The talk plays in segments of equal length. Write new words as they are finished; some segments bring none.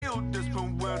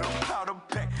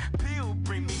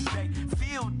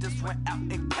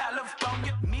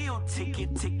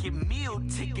ticket, meal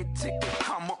ticket,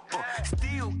 comma,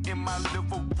 still in my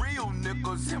liver, real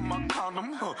niggas in my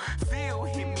condom, Feel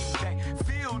hit me back,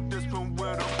 feel this one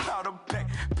with a powder pack,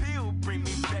 pill bring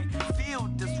me back, feel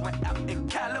this one out in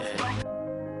California.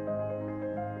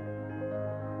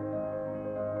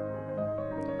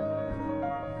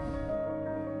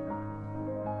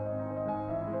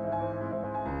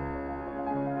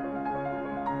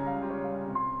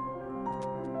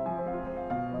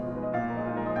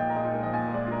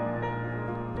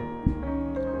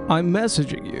 I'm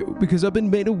messaging you because I've been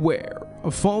made aware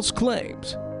of false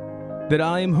claims that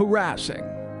I am harassing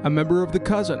a member of the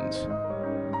Cousins.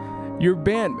 Your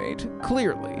bandmate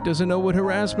clearly doesn't know what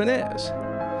harassment is.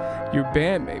 Your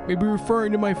bandmate may be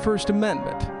referring to my First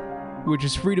Amendment, which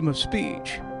is freedom of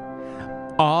speech.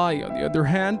 I, on the other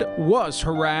hand, was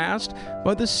harassed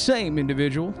by the same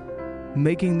individual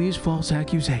making these false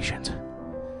accusations.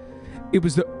 It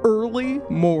was the early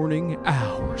morning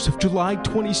hours of July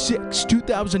 26,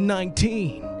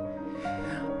 2019.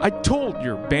 I told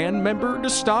your band member to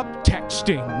stop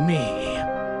texting me.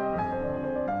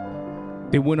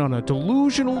 They went on a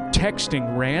delusional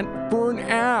texting rant for an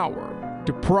hour,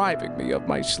 depriving me of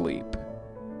my sleep.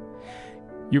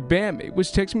 Your bandmate was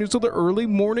texting me until the early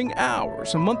morning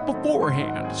hours a month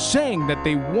beforehand, saying that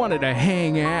they wanted to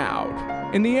hang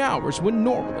out in the hours when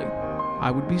normally I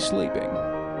would be sleeping.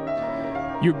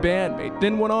 Your bandmate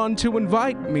then went on to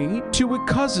invite me to a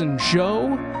cousin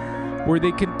show where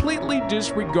they completely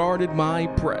disregarded my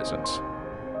presence.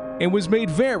 It was made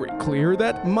very clear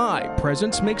that my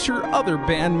presence makes your other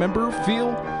band member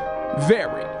feel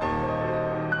very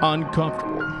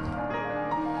uncomfortable.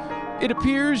 It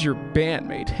appears your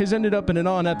bandmate has ended up in an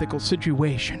unethical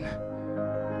situation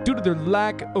due to their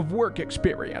lack of work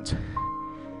experience.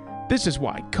 This is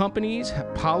why companies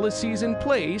have policies in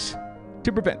place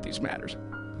to prevent these matters.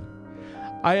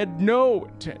 I had no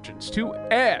intentions to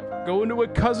ever go into a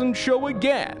cousin show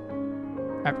again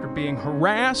after being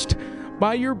harassed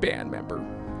by your band member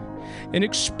and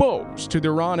exposed to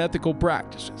their unethical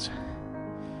practices.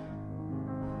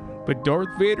 But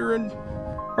Darth Vader and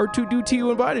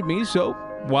R2-D2 invited me, so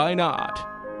why not?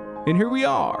 And here we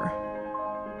are.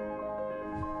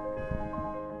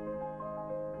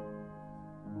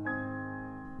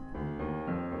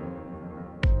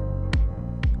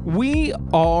 We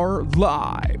are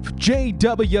live.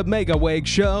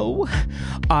 TheJWMegawegShow.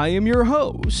 I am your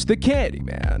host, the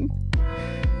Candyman.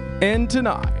 And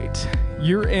tonight,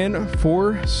 you're in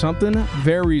for something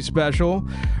very special.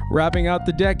 Wrapping out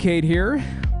the decade here.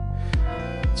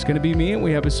 It's going to be me, and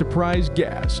we have a surprise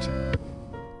guest.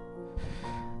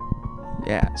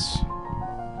 Yes.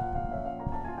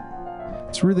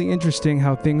 It's really interesting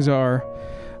how things are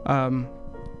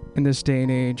in this day and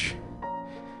age.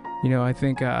 You know, I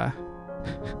think at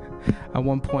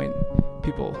one point,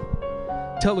 people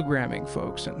telegramming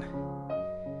folks and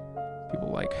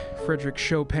people like Frederick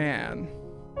Chopin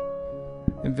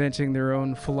inventing their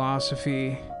own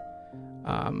philosophy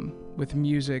with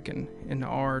music and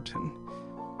art. And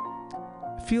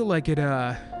I feel like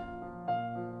art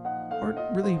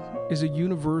really is a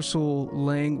universal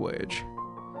language,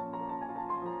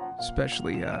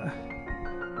 especially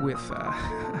with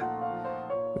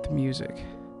music.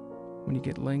 When you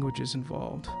get languages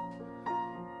involved,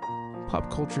 pop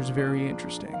culture is very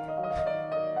interesting.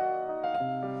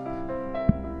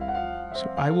 So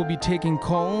I will be taking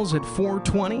calls at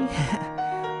 4:20,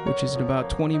 which is in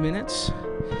about 20 minutes.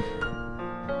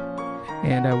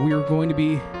 And we are going to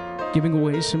be giving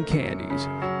away some candies.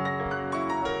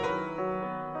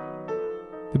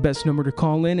 The best number to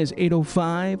call in is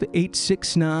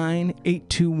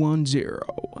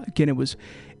 805-869-8210. Again, it was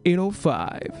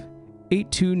 805-829-8210.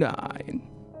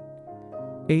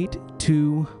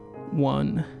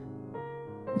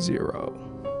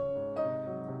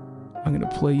 I'm going to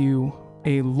play you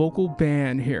a local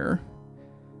band here.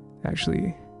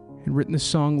 Actually, had written the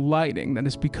song Lighting that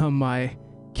has become my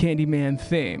Candyman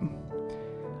theme.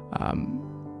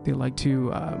 They like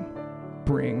to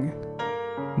bring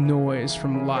noise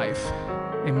from life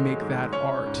and make that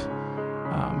art.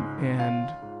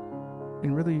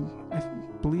 And really, I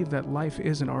believe that life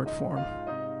is an art form.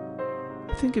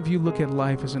 I think if you look at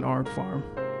life as an art form,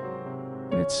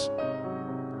 it's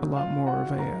a lot more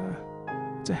of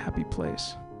it's a happy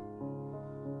place.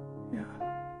 Yeah.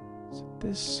 So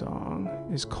this song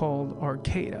is called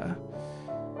Arcada,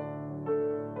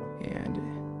 and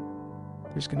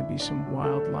there's going to be some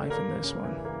wildlife in this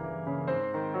one.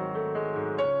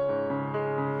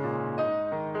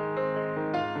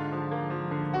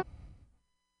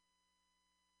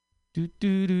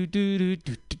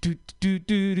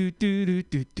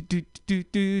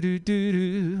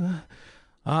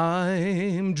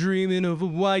 I'm dreaming of a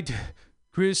white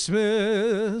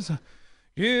Christmas,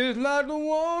 just like the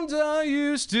ones I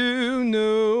used to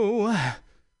know.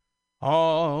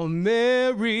 All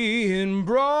merry and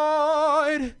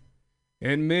bright,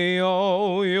 and may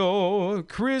all your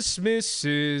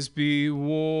Christmases be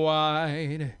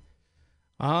white.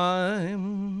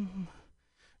 I'm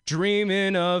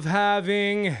dreaming of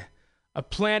having a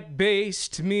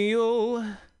plant-based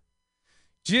meal,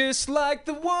 just like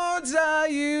the ones I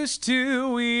used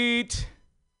to eat.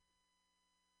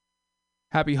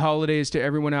 Happy holidays to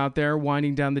everyone out there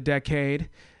winding down the decade.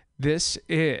 This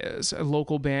is a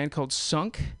local band called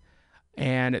Sunk,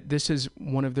 and this is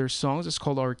one of their songs. It's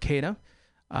called Arcada,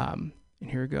 and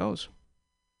here it goes.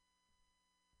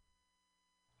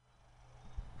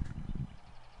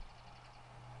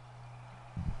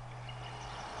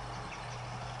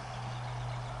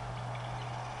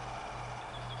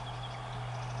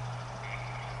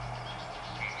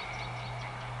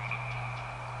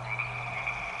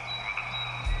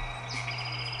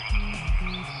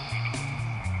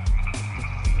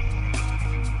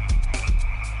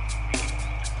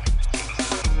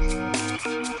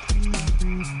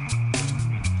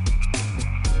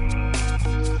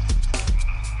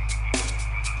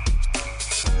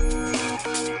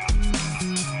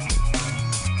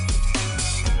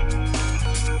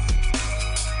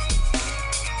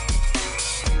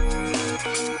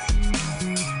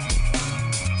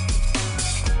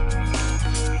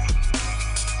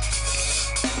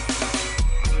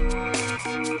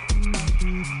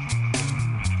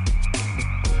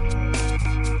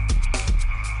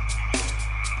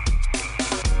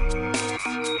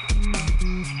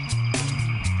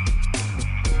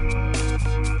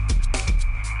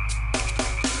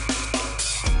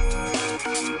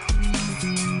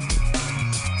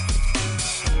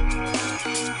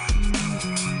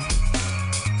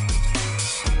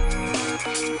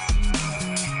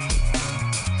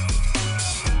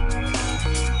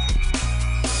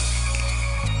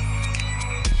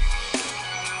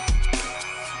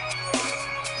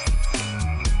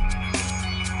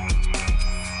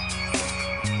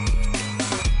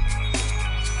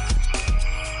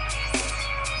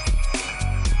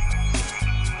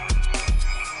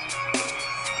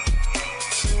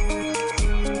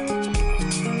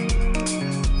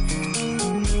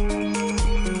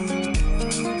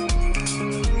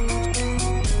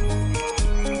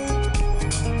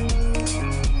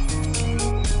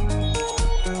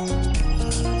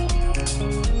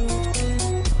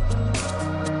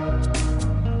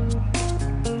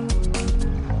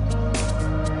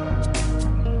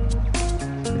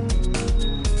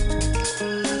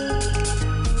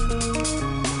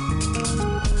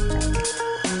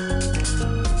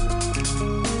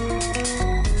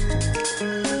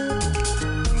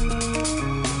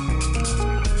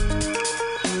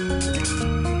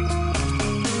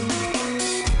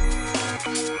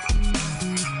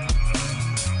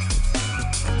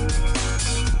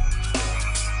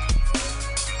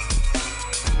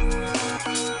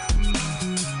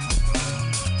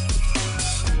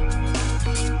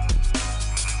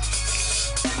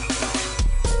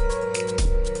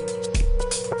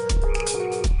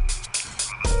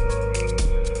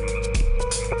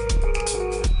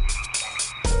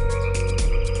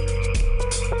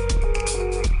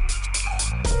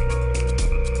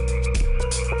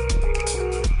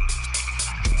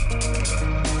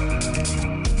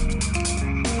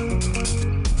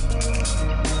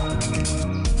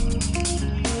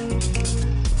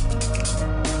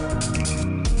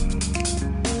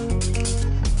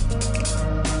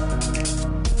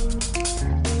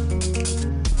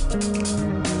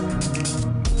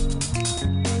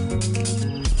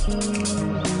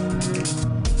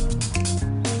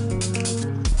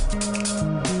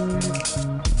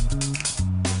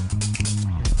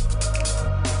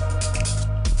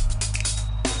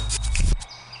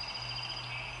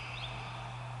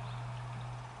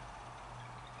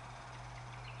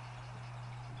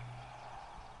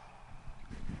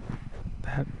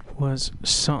 Was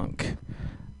Sunk,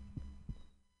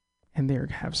 and they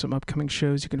have some upcoming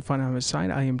shows you can find on the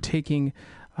site. I am taking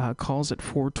calls at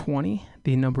 420.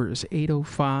 The number is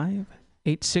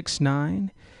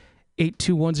 805-869-8210.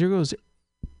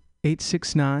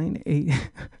 869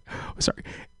 sorry,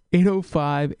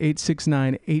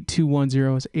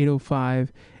 805-869-8210 is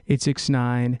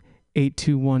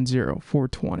 805-869-8210.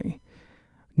 420.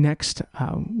 Next,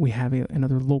 we have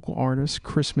another local artist,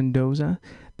 Chris Mendoza.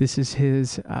 This is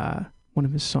his one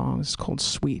of his songs. It's called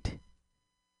Sweet.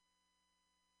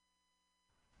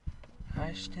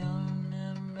 I still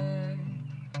remember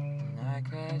when I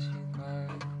crashed your car.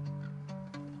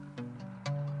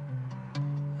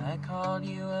 I called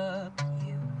you up,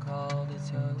 you called a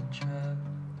tow truck.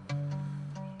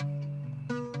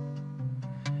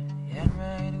 And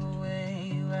right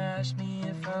away you asked me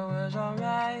if I was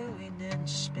alright. We didn't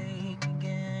speak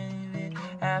again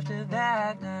after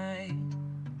that night.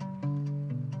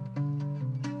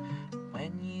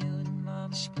 When you and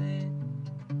Mom split,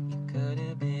 you could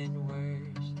have been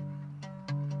worse.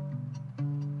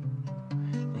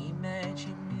 We met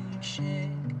your new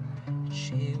chick, and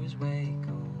she was way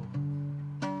cool.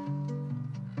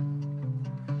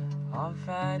 On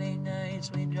Friday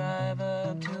nights we drive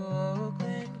up to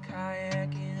Oakland,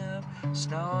 kayaking up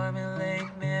Stormy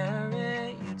Lake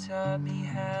Merritt. You taught me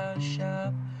how to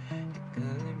shop at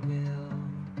Goodwill.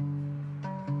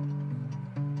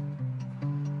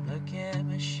 Look at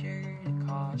my shirt, it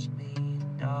cost me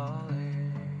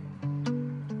 $1.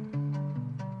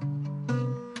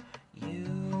 You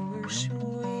were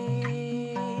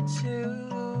sweet to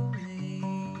me.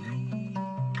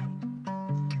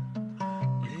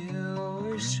 You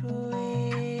were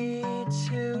sweet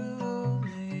to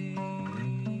me.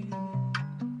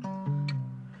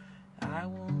 I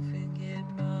won't forget,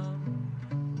 Mom.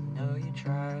 I know you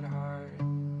tried hard.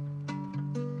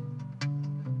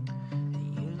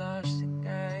 You lost the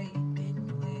guy you'd been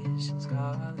with since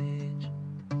college.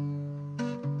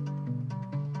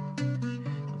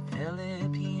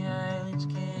 Philippine Islands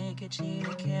can't get you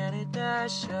to Canada,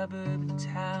 suburban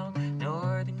town,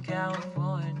 Northern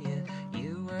California.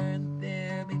 You weren't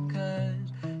there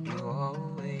because you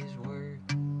always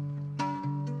worked.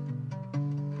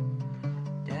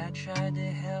 Dad tried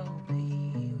to help, but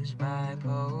he was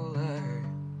bipolar.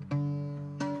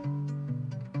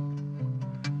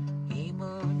 He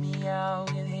moved me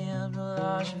out with him to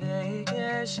Las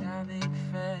Vegas. I made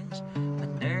friends, a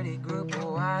nerdy group of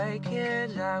white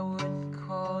kids. I wouldn't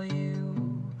call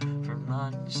you for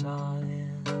months on end.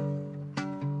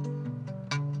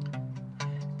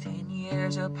 10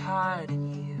 years apart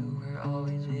and you were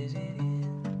always visiting.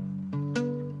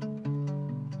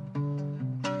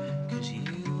 'Cause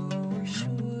you were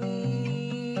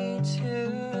sweet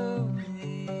to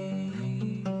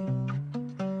me.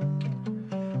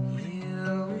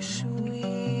 You were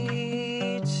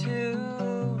sweet to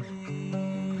me.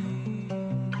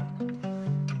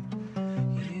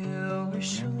 You were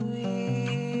sweet.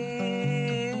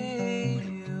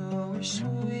 You were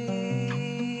sweet.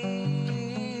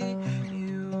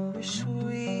 You were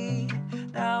sweet.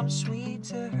 Now I'm sweet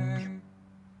to her.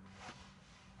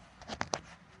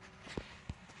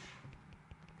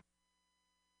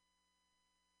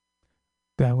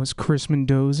 That was Chris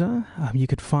Mendoza. You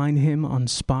could find him on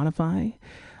Spotify.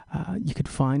 You could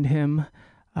find him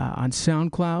on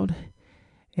SoundCloud.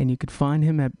 And you could find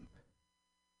him at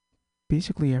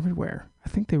basically everywhere. I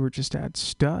think they were just at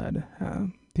Stud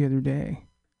the other day.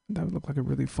 That would look like a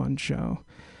really fun show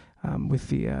with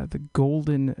the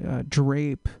golden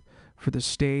drape for the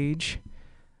stage.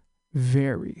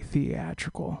 Very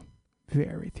theatrical.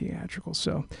 Very theatrical.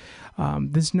 So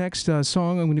this next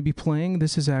song I'm going to be playing,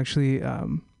 this is actually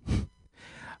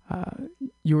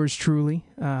yours truly,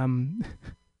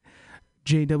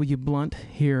 J.W. Blunt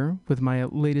here with my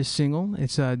latest single.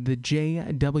 It's the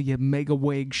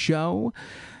TheJWMegawegShow.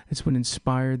 It's what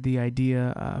inspired the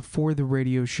idea for the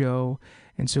radio show.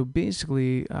 And so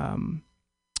basically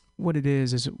what it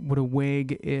is what a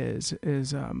wag is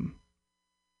it's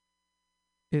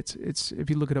if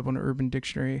you look it up on Urban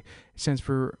Dictionary, it stands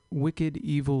for wicked,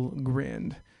 evil,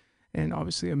 grinned, and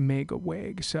obviously a mega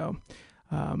wag. So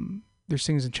there's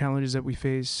things and challenges that we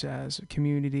face as a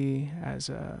community, as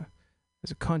a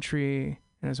country,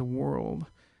 and as a world.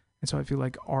 And so I feel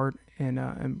like art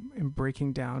and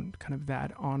breaking down kind of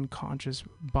that unconscious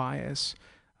bias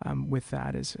with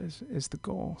that is the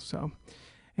goal. So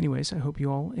anyways, I hope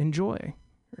you all enjoy.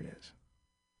 Here it is.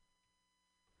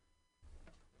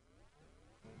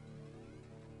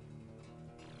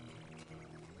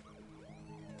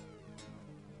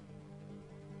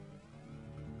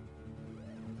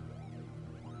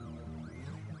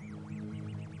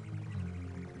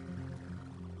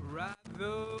 Ride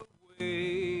the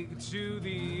wave to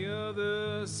the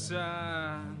other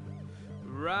side.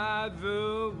 Ride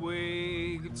the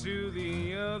wave to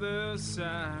the other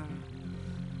side.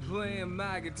 Playing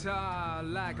my guitar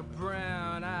like a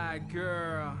brown-eyed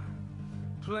girl.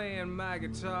 Playing my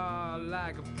guitar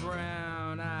like a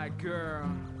brown-eyed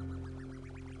girl.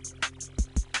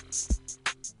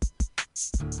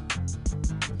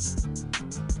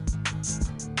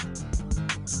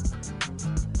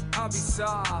 I'll be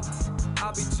soft,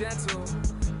 I'll be gentle,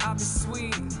 I'll be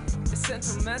sweet, it's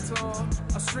sentimental.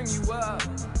 I'll string you up,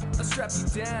 I'll strap you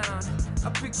down,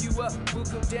 I'll pick you up, we'll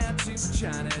go down to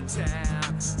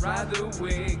Chinatown. Ride the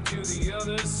wave to the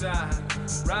other side.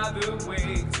 Ride the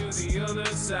wave to the other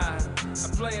side.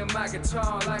 I'm playing my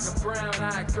guitar like a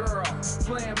brown-eyed girl.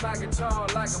 Playing my guitar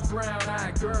like a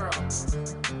brown-eyed girl.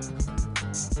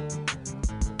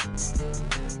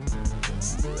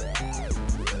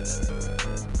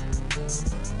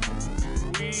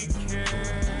 We can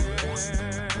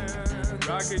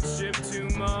rocket ship to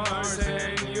Mars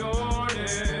and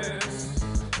Uranus.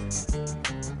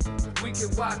 We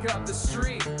could walk up the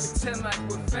street, pretend like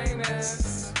we're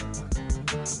famous.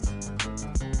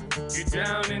 You're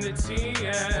down in the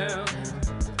TL,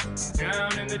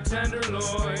 down in the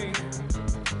Tenderloin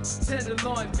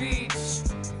Beach.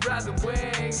 Ride the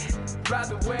wave, ride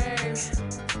the wave.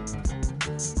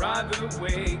 Ride the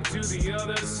wave to the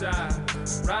other side.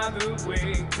 Ride the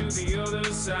wave to the other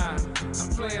side. I'm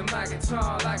playing my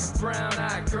guitar like a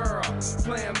brown-eyed girl.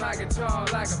 Playing my guitar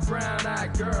like a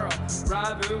brown-eyed girl.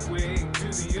 Ride the wave to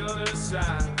the other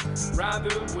side. Ride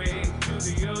the wave to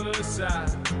the other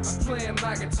side. I'm playing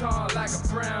my guitar like a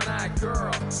brown-eyed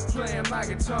girl. Playing my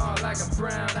guitar like a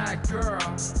brown-eyed girl.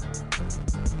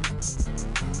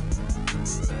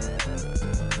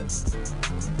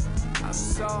 I'm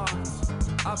soft,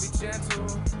 I'll be gentle,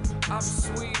 I'll be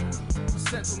sweet,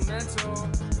 sentimental.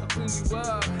 I'll clean you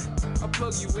up, I'll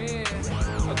plug you in,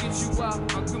 I'll get you up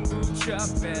on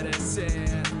kombucha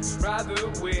medicine. Ride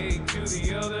the wave to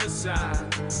the other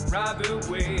side. Ride the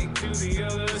wave to the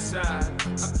other side.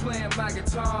 I'm playing my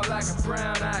guitar like a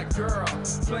brown-eyed girl.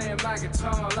 Playing my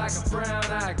guitar like a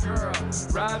brown-eyed girl.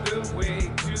 Ride the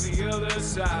wave to the other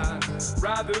side.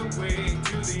 Ride the wave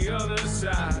to the other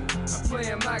side. I'm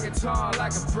playing my guitar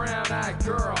like a brown-eyed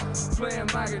girl. Playing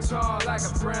my guitar like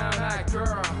a brown-eyed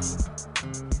girl.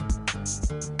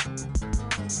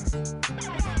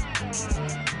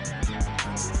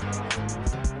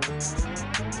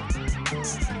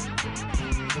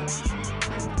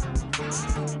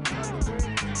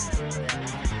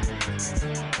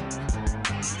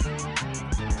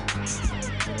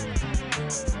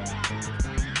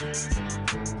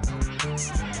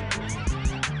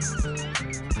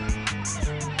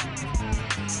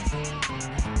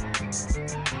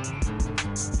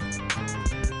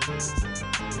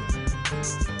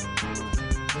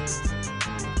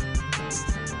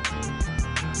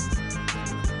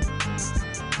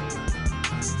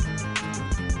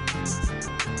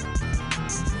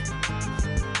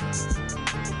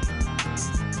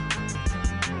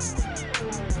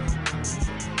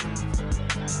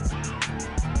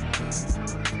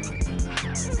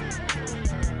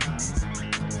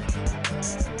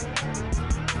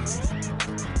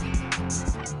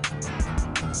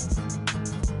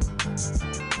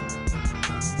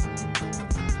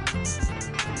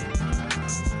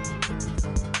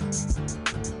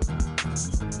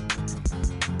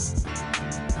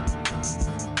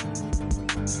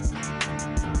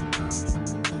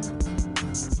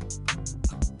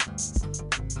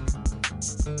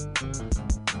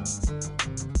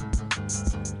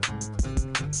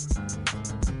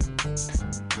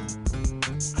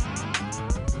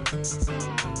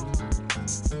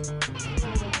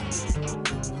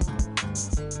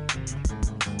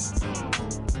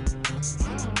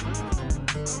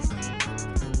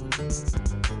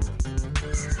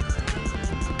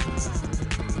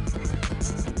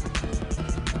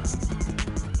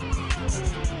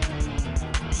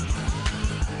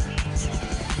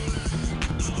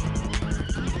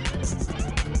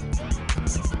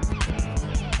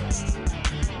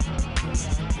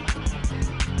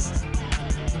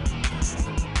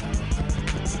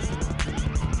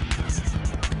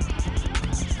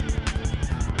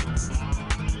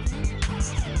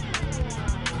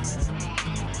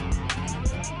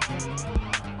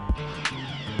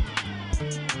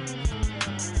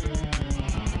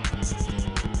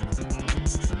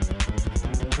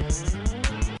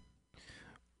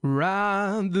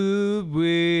 Ride the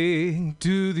wave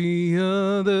to the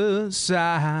other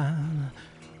side.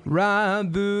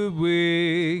 Ride the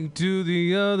wave to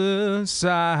the other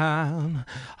side.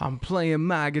 I'm playing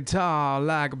my guitar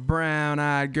like a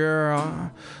brown-eyed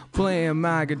girl. Playing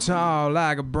my guitar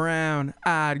like a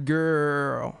brown-eyed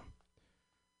girl.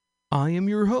 I am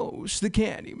your host, the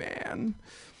Candyman.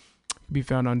 Be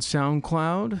found on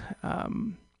SoundCloud.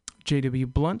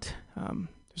 JW Blunt.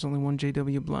 There's only one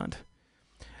JW Blunt.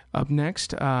 Up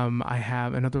next, I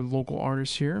have another local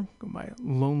artist here by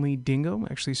Lonely Dingo. I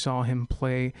actually saw him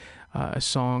play a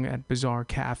song at Bazaar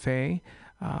Cafe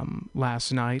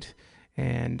last night,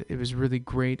 and it was really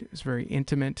great. It was very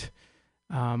intimate.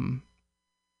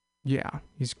 Yeah,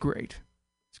 he's great.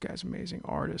 He's guy's an amazing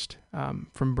artist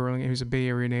from Burlingame. He's a Bay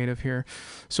Area native here.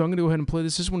 So I'm going to go ahead and play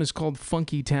this. This one is called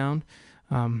Funky Town.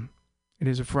 It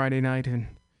is a Friday night and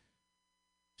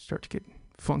start to get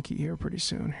funky here pretty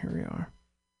soon. Here we are.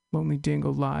 Lonely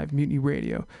Dingo live, Mutiny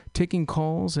Radio. Taking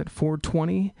calls at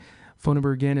 420. Phone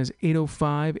number again is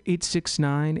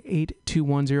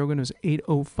 805-869-8210. Again, it was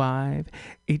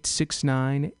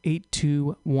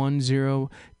 805-869-8210.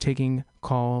 Taking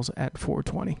calls at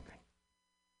 420.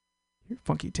 Here,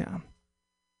 Funky Town.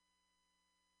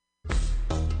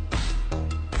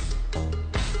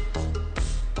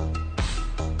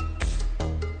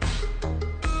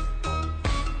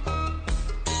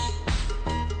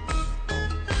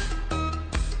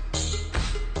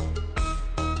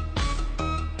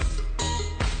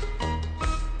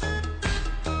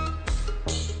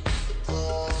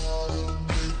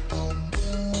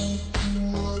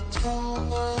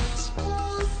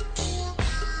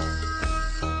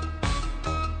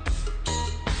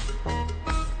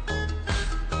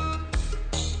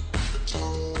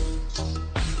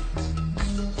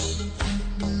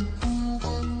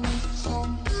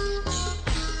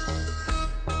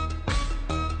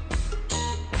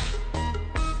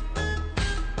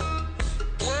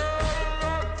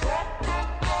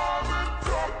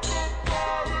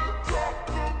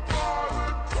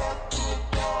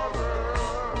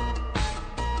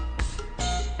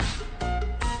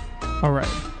 All right,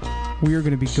 we are going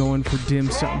to be going for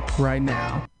dim sum right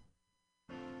now.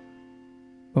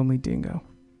 Lonely Dingo.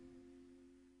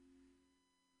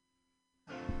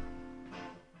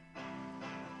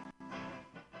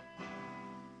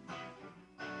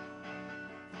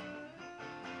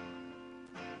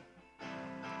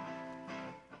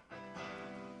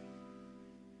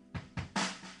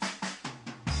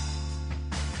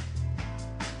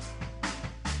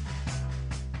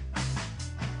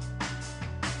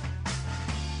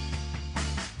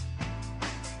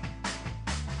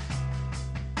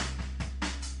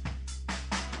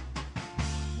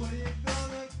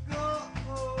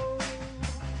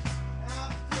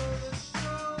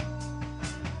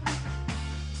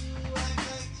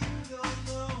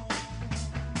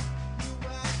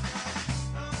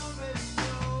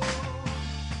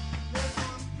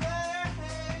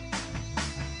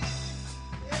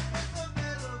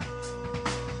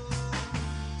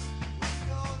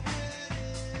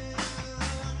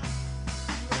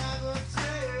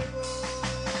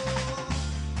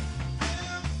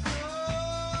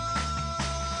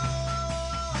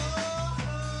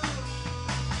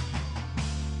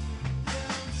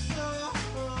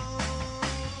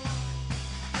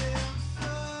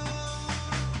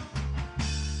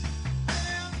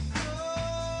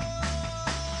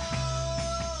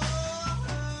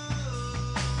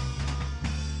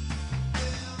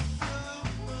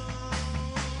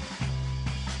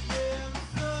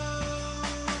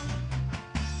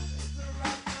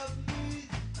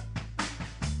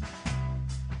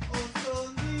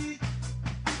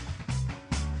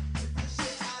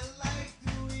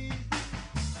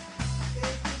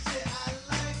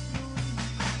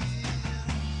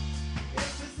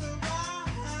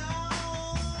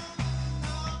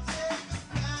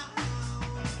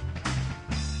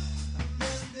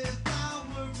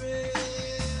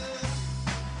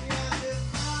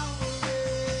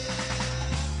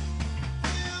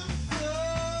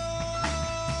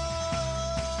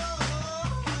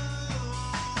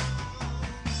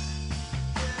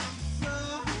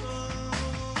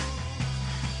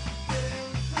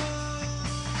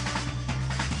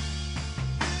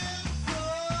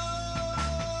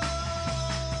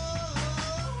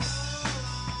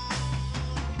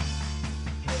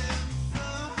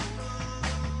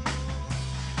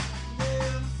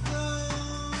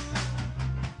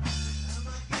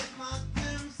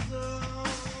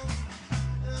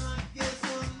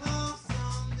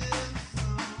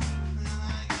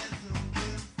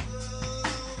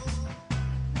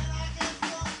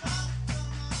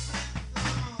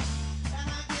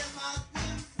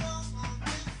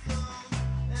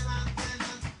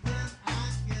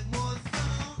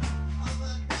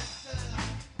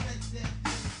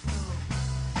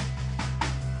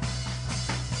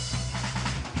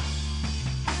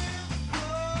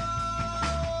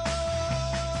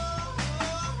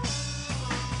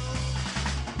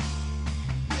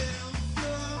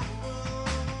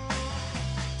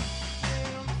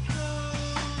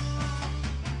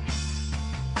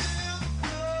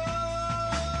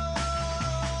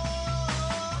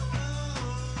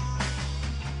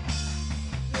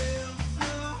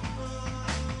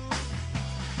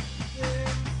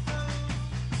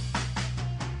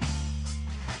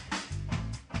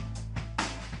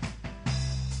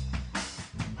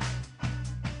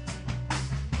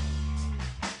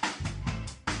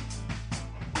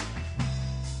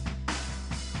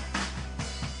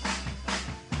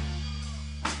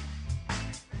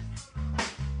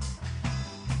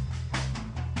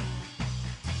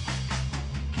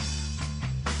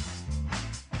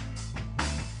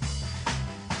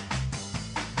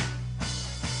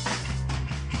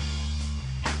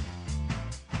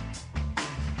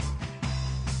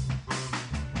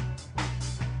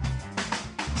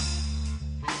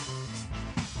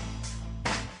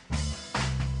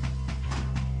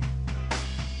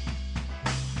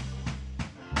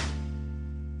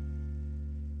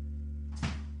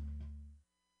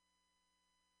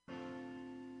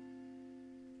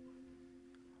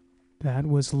 That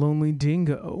was Lonely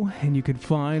Dingo, and you can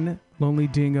find Lonely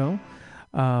Dingo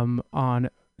on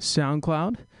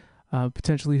SoundCloud,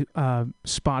 potentially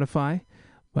Spotify,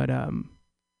 but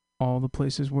all the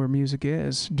places where music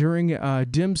is. During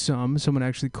Dim Sum, someone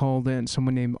actually called in,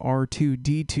 someone named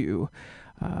R2D2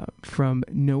 from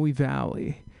Noe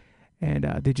Valley, and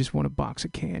they just won a box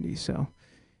of candy, so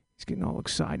he's getting all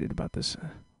excited about this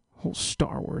whole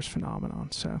Star Wars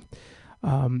phenomenon. So,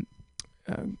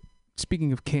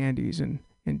 speaking of candies and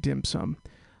dim sum,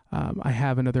 I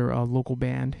have another local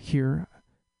band here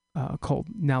called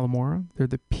Nalamora. They're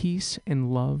the Peace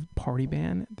and Love Party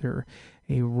Band. They're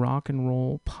a rock and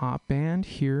roll pop band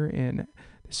here in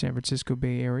the San Francisco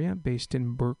Bay Area, based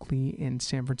in Berkeley and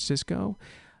San Francisco.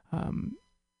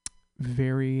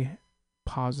 Very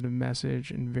positive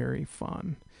message and very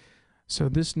fun. So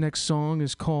this next song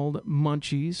is called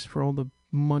Munchies, for all the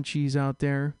munchies out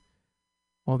there,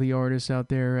 all the artists out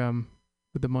there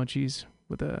with the munchies,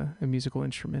 with a musical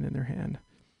instrument in their hand.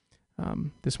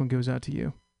 This one goes out to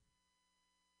you.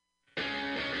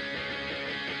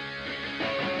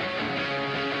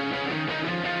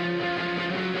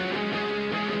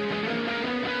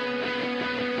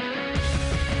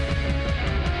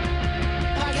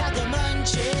 I got the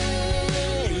munchies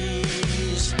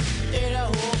in a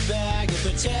whole bag of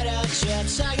potato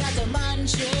chips. I got the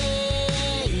munchies,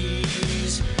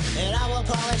 and I will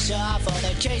polish off all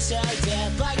the queso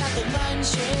dip. I got the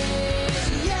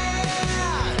munchies,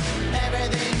 yeah.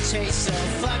 Everything tastes so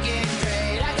fucking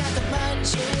great. I got the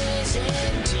munchies,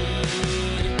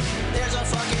 indeed. There's a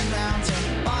fucking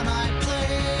mountain on my plate.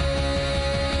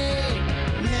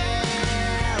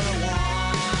 Marijuana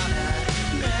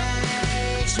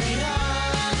makes me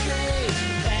hungry,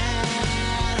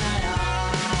 and I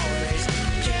always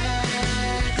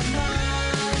get the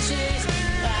munchies.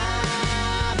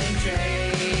 I've been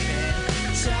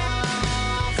craving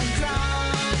soft and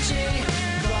crunchy,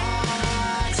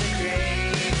 lots of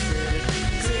grapefruit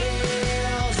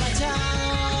fills my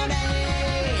tummy.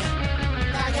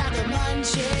 I got the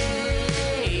munchies,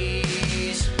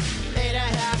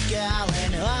 8.5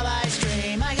 gallon of ice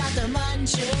cream. I got the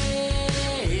munchies,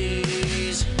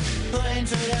 putting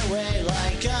food away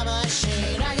like a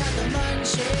machine. I got the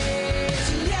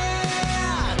munchies,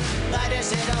 yeah. I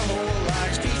just ate a whole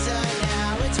large pizza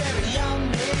now. It's very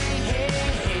yummy.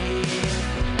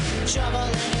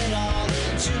 Shoveling it all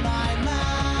into my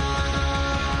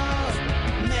mouth.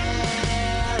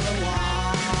 Marijuana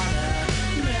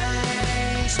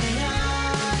makes me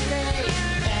hungry,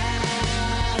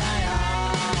 and I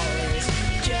always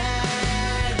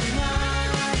get the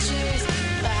munchies.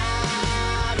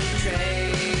 I've been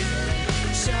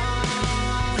craving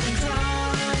something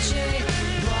crunchy,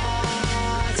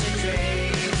 lots of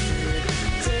grapefruit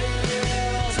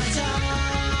fills my tummy.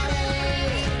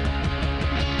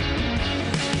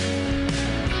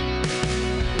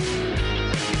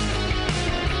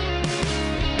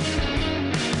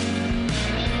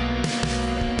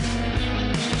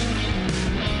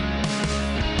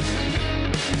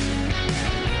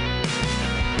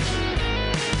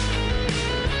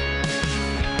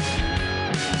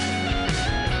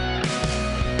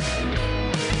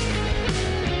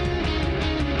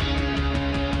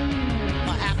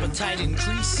 My appetite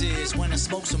increases when I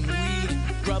smoke some weed.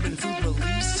 Rubbing food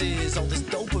releases all this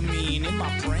dopamine in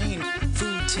my brain.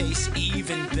 Food tastes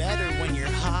even better when you're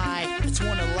high. It's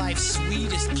one of life's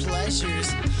sweetest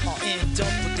pleasures. I'll end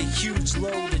up with a huge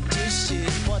load of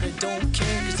dishes, but I don't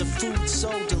care cause the food's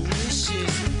so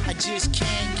delicious. I just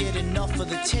can't get enough of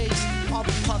the taste. I'll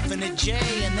be puffing a J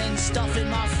and then stuffing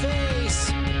my face.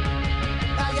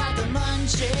 I got the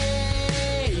munchies,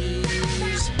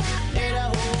 ate a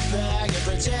whole bag of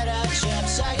potato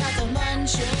chips. I got the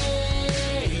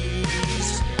munchies,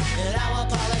 and I will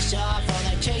polish off all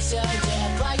the queso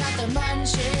dip. I got the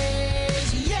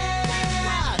munchies,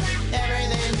 yeah.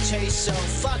 Everything tastes so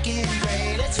fucking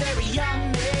great. It's very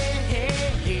yummy.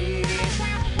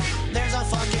 There's a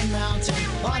fucking mountain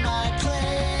on my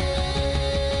plate.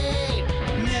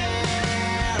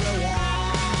 Marijuana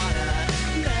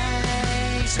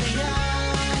makes me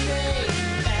hungry,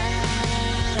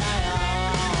 and I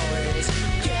always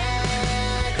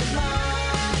get the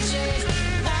munchies.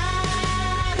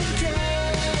 I've been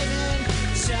craving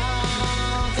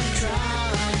something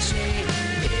crunchy.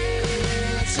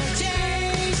 It's so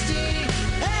tasty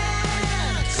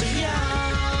and so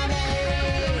yummy.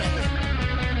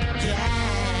 Yeah.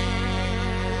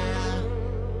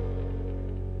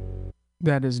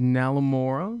 That is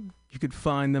Nalamora. You could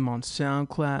find them on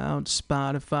SoundCloud,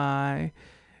 Spotify,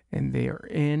 and they are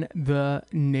in the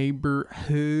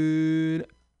neighborhood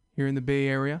here in the Bay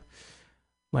Area.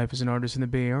 Life as an artist in the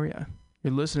Bay Area.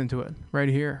 You're listening to it right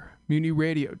here,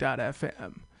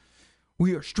 MutinyRadio.fm.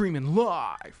 We are streaming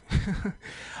live.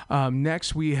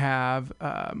 Next, we have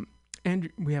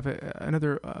Andrew. We have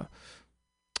another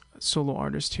solo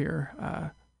artist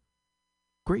here.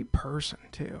 Great person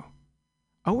too.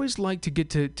 I always like to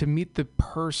get to meet the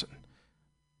person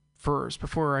first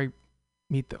before I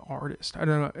meet the artist. I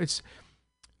don't know.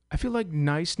 I feel like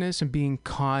niceness and being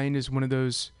kind is one of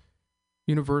those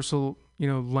universal,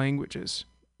 languages.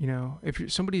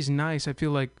 If somebody's nice, I feel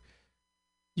like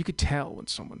you could tell when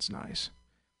someone's nice.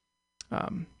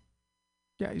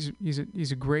 Yeah,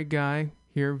 he's a great guy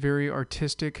here, very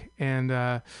artistic,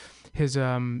 and his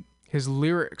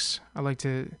lyrics. I like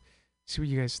to see what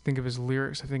you guys think of his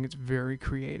lyrics. I think it's very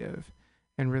creative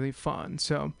and really fun.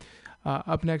 So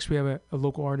up next, we have a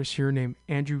local artist here named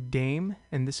Andrew Dame,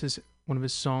 and this is one of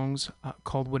his songs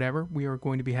called Whatever. We are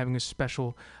going to be having a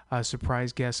special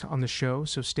surprise guest on the show,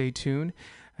 so stay tuned.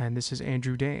 And this is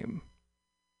Andrew Dame.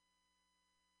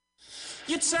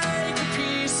 You take a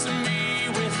piece of me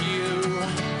with you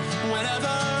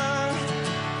whenever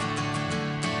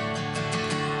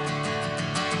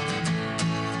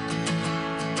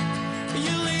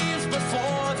you leave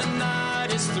before the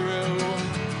night is through.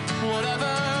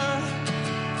 Whatever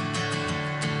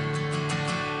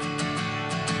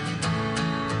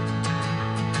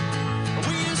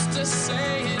we used to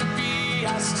say it'd be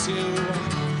us two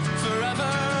forever.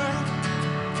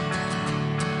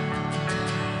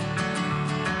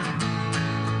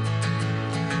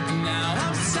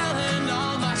 Telling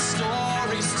all my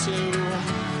stories to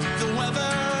the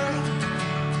weather.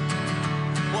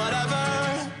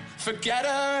 Whatever, forget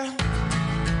her.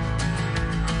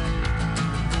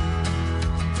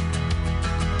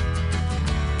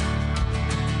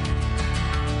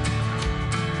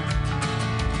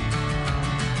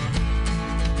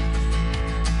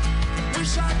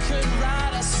 Wish I could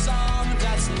write a song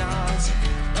that's not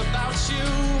about you.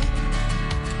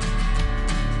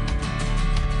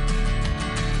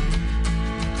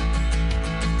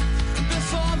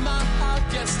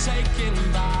 Gets taken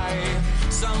by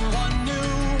someone new.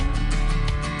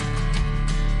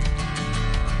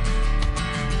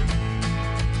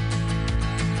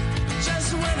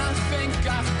 Just when I think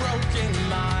I've broken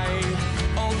my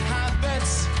old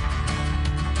habits,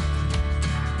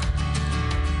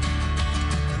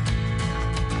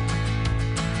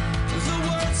 the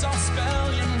words I'll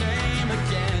spell your name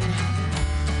again.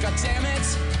 God damn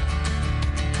it.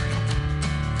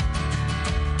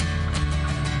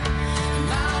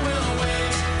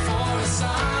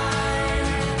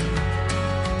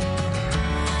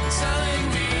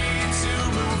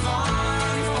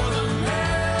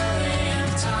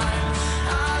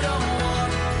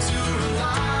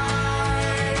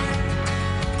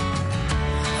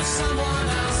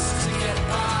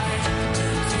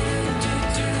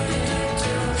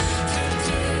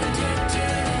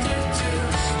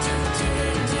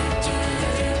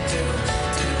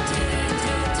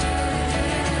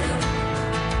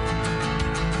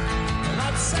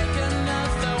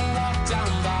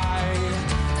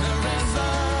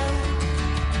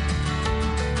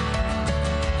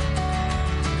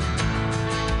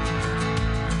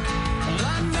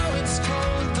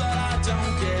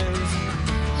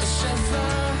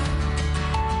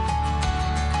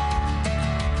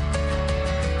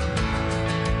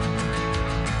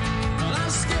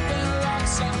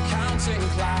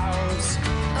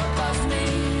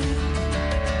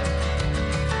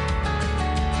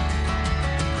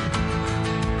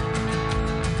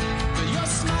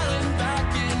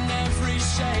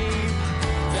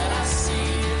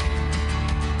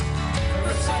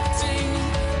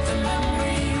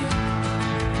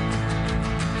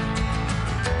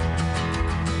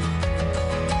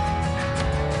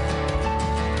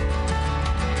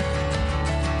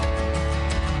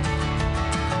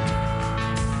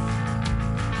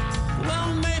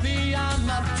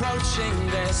 Approaching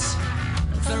this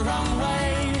the wrong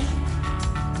way.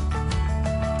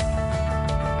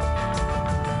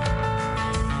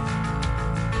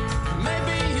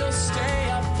 Maybe you'll stay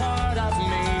a part of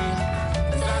me.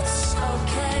 That's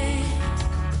okay.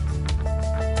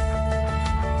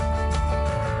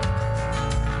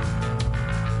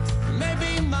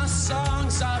 Maybe my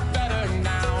songs are better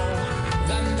now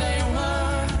than they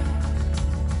were.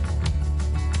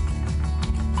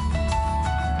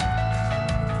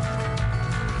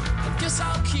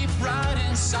 I'll keep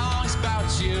writing songs about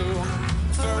you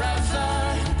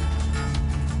forever.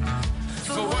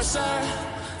 For worse or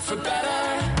for better.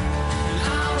 And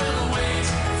I will wait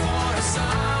for a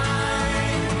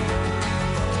sign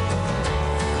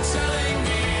telling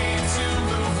me to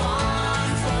move on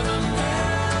for the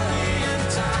millionth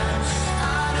time.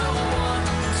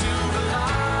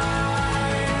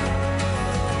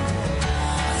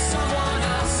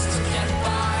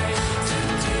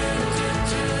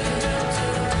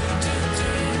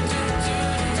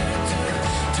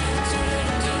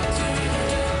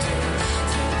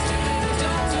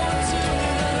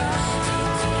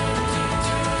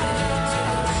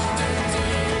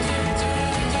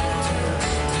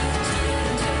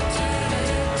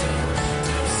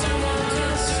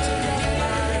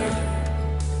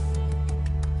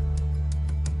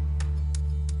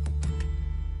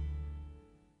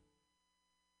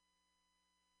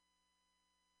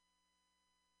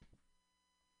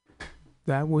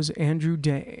 That was Andrew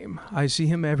Dame. I see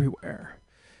him everywhere.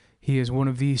 He is one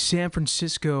of the San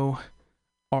Francisco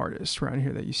artists around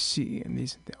here that you see in the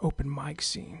open mic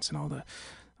scenes and all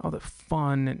the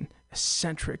fun and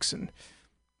eccentrics and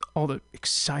all the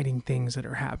exciting things that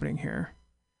are happening here.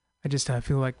 I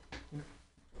feel like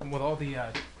with all the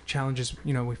challenges,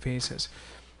 we face as,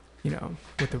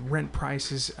 with the rent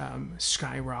prices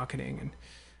skyrocketing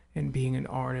and being an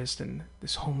artist and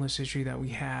this homeless issue that we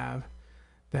have,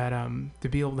 that to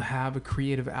be able to have a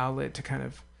creative outlet to kind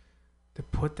of to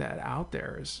put that out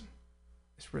there is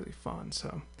really fun.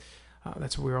 So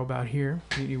that's what we're all about here,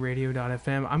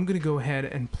 MutinyRadio.fm. I'm going to go ahead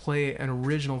and play an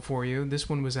original for you. This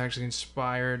one was actually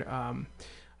inspired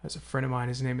as a friend of mine.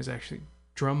 His name is actually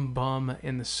Drum Bum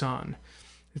in the Sun.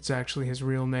 It's actually his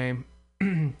real name.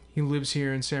 He lives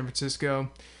here in San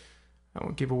Francisco. I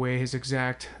won't give away his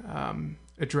exact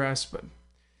address, but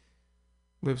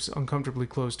lives uncomfortably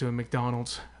close to a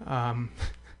McDonald's.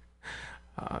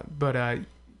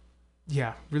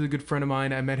 Yeah, really good friend of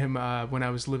mine. I met him when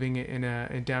I was living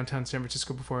in downtown San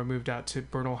Francisco before I moved out to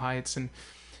Bernal Heights, and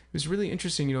it was really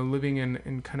interesting, living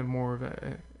in kind of more of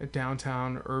a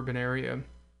downtown urban area.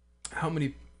 How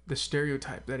many the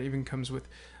stereotype that even comes with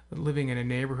living in a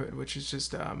neighborhood, which is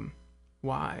just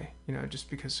why, just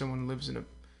because someone lives in a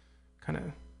kind of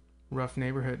rough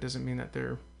neighborhood doesn't mean that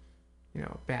they're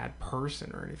a bad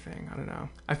person or anything. I don't know.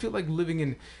 I feel like living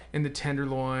in the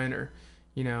Tenderloin or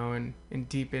and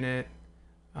deep in it,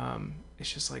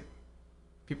 it's just like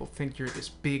people think you're this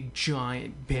big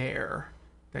giant bear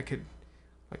that could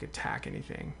like attack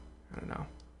anything. I don't know.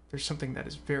 There's something that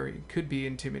is could be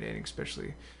intimidating,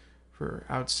 especially for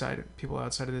people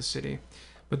outside of this city.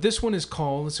 But this one is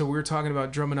called, so we were talking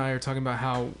about, Drum and I are talking about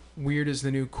how weird is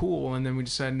the new cool, and then we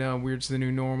decided, no, weird's the new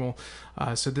normal.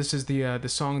 So this is the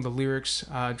song, the lyrics,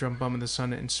 Drum Bum in the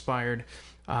Sun inspired.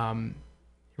 Here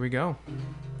we go.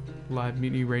 Live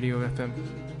Mutiny Radio FM.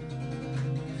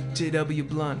 J.W.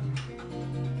 Blunt.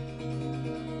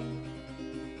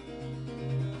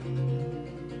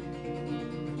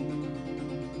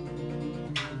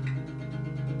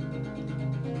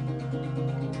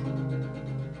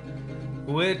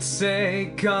 It's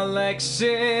a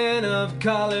collection of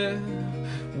color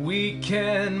we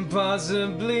can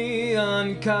possibly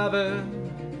uncover.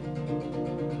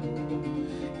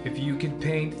 If you could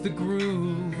paint the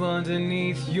groove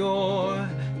underneath your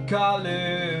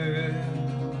collar.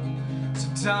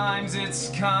 Sometimes it's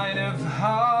kind of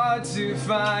hard to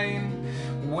find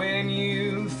when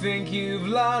you think you've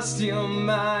lost your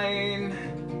mind,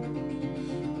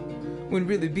 when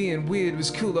really being weird was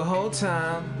cool the whole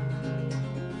time.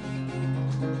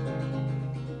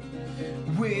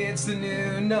 Weird's the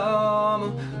new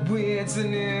normal, weird's the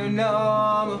new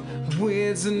normal,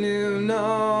 weird's the new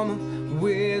normal,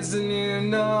 weird's the new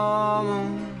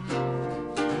normal.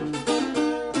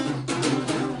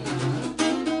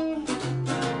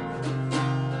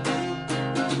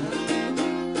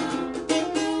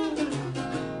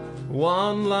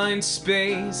 One line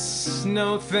space,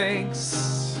 no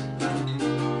thanks.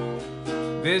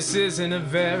 This isn't a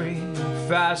very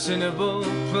fashionable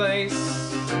place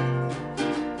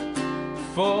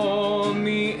for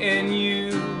me and you,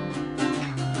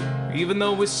 even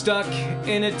though we're stuck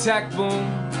in a tech boom.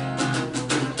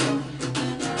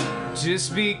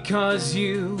 Just because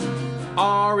you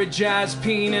are a jazz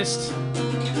pianist,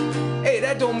 hey,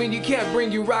 that don't mean you can't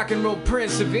bring your rock and roll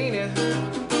Prince of Venus.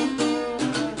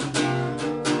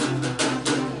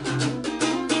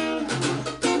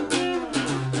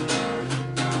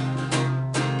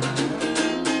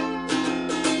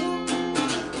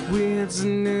 Weird's a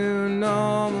new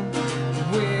normal,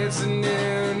 weird's a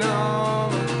new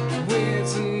normal,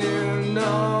 weird's a new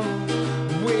normal,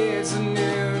 weird's a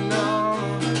new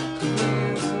normal,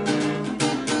 weird's a new.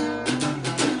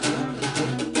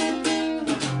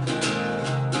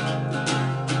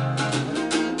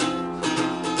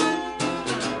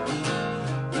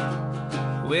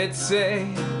 It's a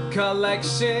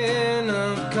collection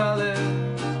of colors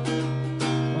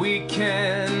we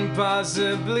can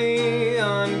possibly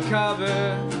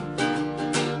uncover.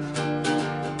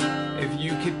 If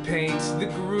you could paint the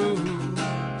groove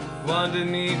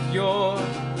underneath your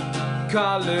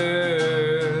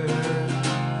collar.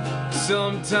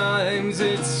 Sometimes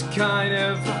it's kind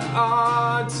of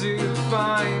hard to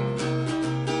find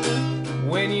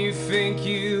when you think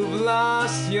you've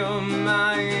lost your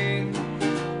mind,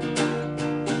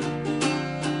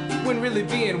 when really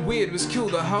being weird was cool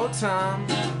the whole time.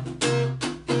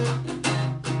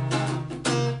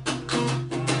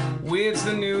 Weird's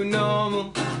the new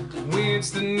normal,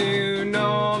 weird's the new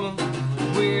normal,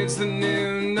 weird's the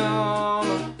new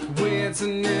normal, weird's the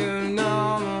new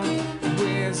normal,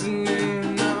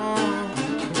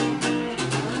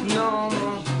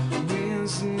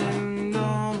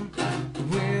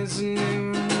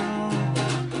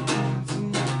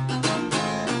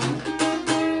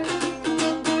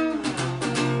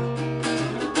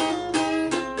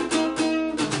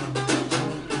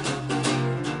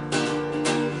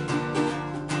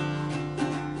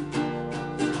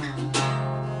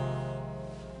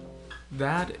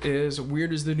 that is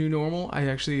Weird is the New Normal. I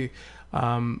actually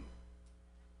haven't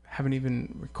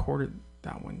even recorded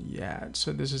that one yet.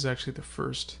 So this is actually the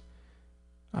first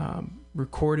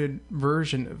recorded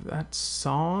version of that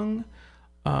song.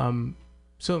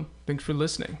 So thanks for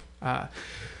listening.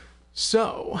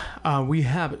 So we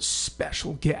have a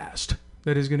special guest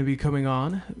that is going to be coming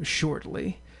on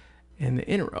shortly. In the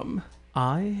interim,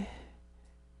 I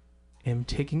am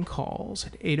taking calls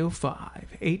at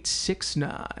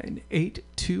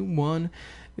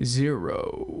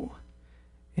 805-869-8210.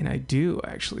 And I do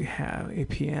actually have a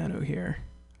piano here.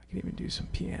 I can even do some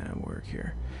piano work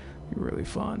here. It'll be really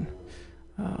fun.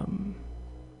 Let's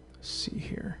see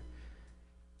here.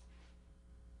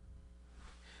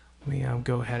 Let me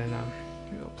go ahead and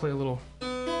play a little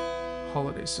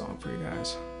holiday song for you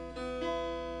guys.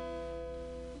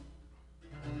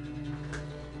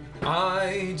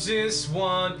 I just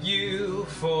want you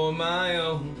for my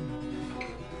own,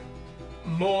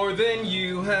 more than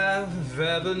you have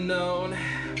ever known.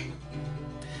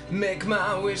 Make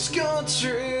my wish come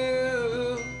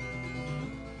true.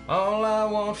 All I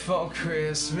want for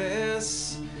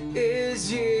Christmas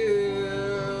is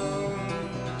you.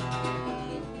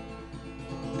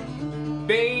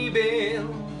 Baby,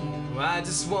 I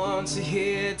just want you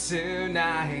here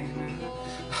tonight,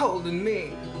 holding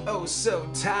me oh so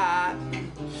tight.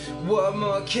 What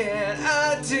more can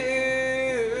I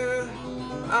do?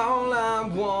 All I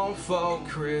want for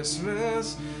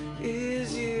Christmas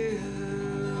is you.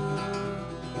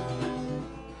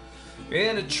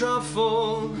 And a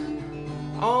truffle,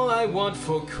 all I want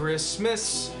for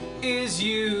Christmas is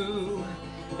you.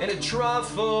 And a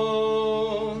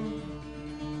truffle.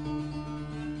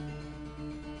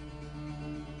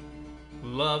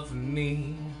 Love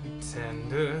me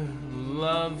tender,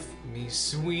 love me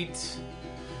sweet,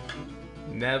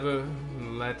 never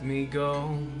let me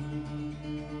go.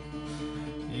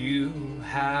 You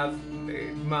have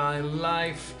made my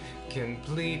life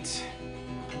complete,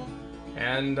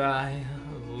 and I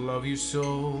love you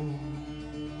so.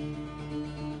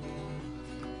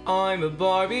 I'm a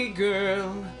Barbie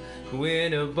girl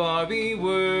in a Barbie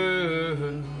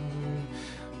world.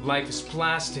 Life is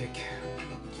plastic,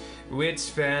 it's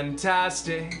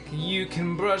fantastic. You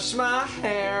can brush my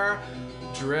hair,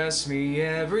 dress me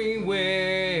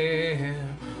everywhere.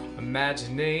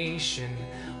 Imagination,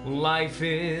 life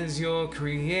is your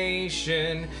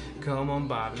creation. Come on,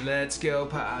 Bobby, let's go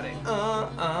party.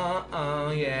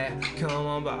 Yeah. Come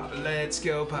on, Bobby, let's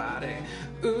go party.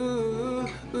 Ooh,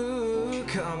 ooh.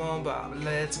 Come on, Bobby,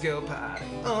 let's go party.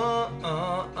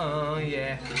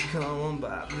 Yeah. Come on,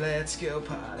 Bobby, let's go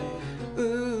party.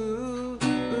 Ooh,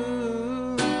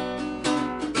 ooh.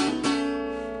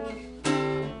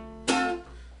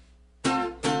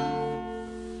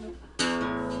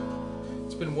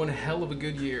 It's been one hell of a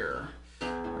good year,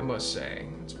 I must say.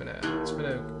 It's been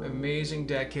an amazing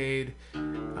decade.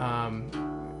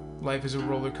 Life is a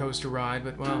roller coaster ride,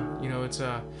 but well, you know, it's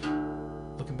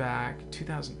looking back,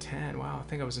 2010. Wow, I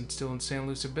think I was still in San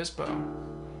Luis Obispo.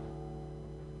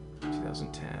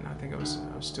 2010. I think I was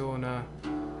still in the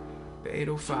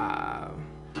 805.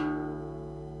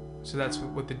 So that's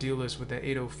what the deal is with the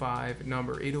 805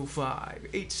 number,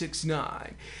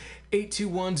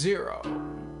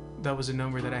 805-869-8210. That was a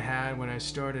number that I had when I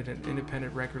started an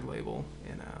independent record label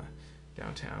in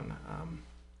downtown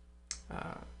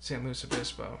San Luis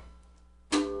Obispo.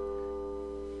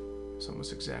 It's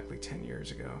almost exactly 10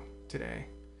 years ago today.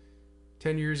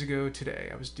 10 years ago today,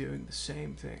 I was doing the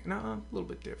same thing. No, a little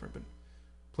bit different, but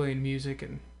playing music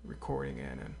and recording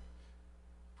it and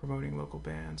promoting local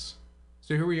bands.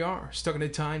 So here we are, stuck in a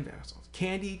time capsule.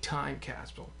 Candy time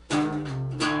capsule.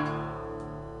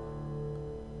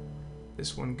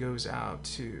 This one goes out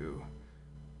to,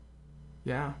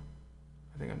 yeah,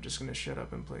 I think I'm just going to shut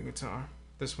up and play guitar.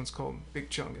 This one's called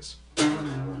Big Chungus.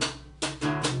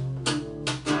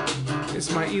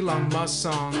 It's my Elon Musk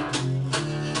song.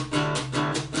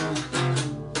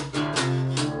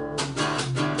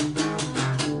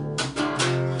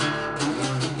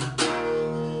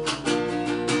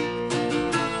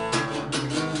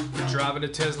 Driving a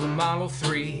Tesla Model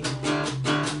 3.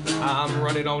 I'm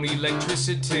running on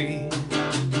electricity.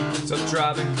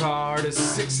 Self-driving car to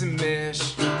 6 and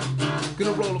Mish.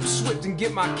 Gonna roll up Swift and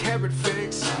get my carrot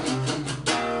fix.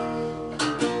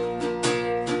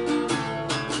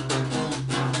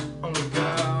 Oh my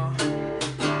God.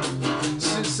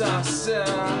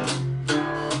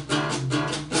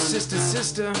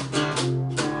 Sister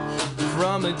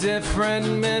from a different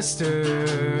mister.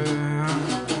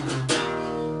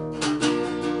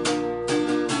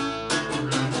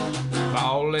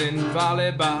 Ball in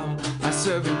volleyball, I I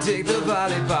serve and dig the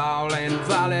volleyball and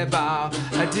volleyball.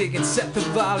 I dig and set the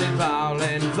volleyball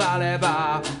and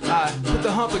volleyball. I put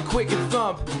the hump and quick and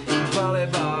thump in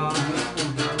volleyball.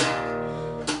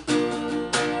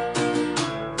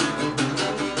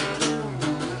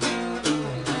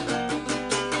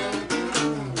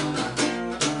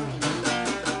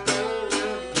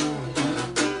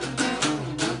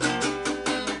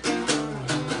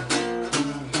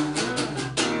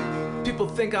 People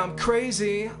think I'm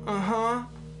crazy, I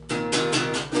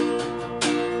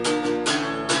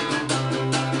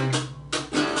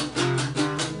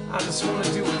just wanna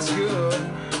do what's good.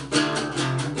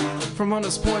 From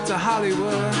Hunters Point to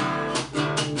Hollywood,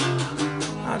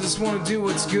 I just wanna do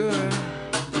what's good.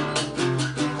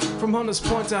 From Hunters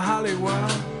Point to Hollywood,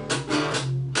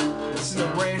 this is a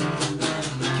rain,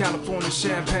 California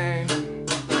champagne,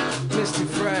 misty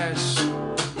fresh.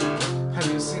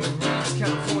 Have you seen it? It's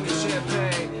California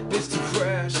champagne, misty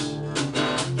fresh,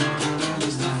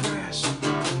 misty fresh.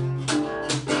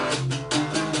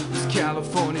 It's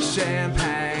California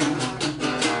champagne.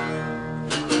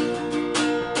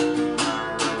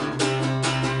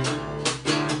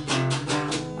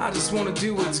 I just wanna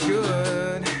do what's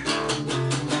good.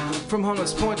 From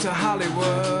Hunters Point to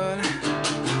Hollywood,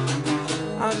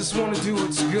 I just wanna do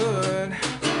what's good.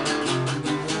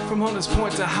 From Hunters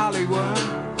Point to Hollywood.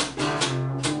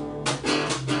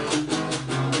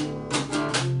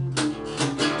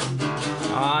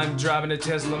 I'm driving a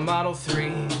Tesla Model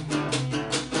 3.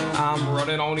 I'm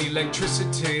running on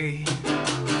electricity.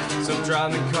 So I'm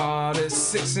driving the car to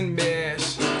 6 and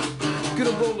mesh.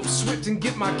 Gonna roll up swift and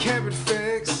get my carrot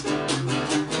fix.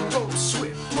 Roll up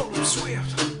swift, roll up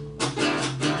swift.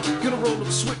 Gonna roll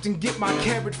up swift and get my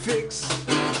carrot fix.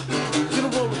 Gonna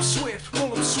roll up swift,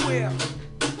 roll up swift.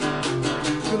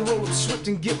 Gonna roll up swift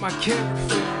and get my carrot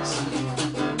fix.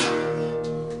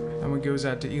 That one goes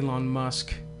out to Elon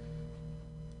Musk.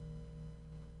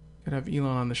 Could have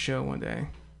Elon on the show one day.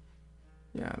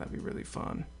 Yeah, that'd be really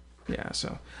fun. Yeah,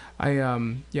 so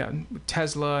with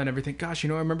Tesla and everything. Gosh, I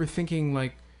remember thinking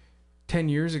like 10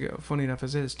 years ago, funny enough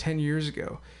as it is, 10 years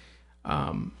ago,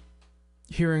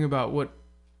 hearing about what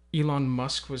Elon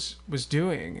Musk was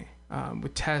doing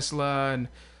with Tesla and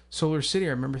Solar City.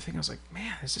 I remember thinking, I was like,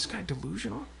 man, is this guy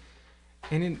delusional?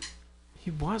 And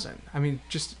he wasn't. I mean,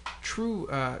 just true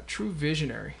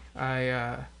visionary.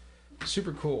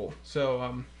 Super cool.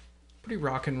 So, pretty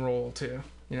rock and roll too,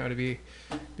 to be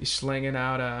slinging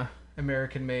out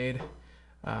American-made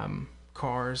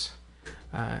cars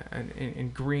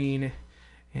in green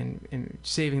and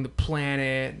saving the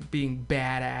planet, being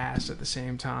badass at the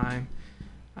same time.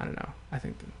 I don't know. I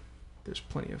think that there's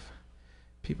plenty of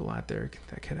people out there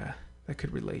that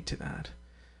could relate to that,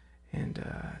 and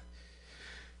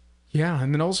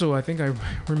and then also I think I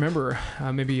remember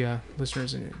maybe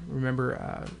listeners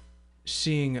remember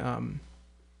seeing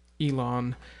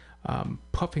Elon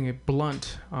puffing a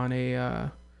blunt on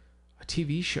a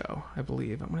TV show, I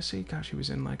believe. I want to say, gosh, he was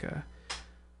in like a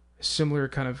similar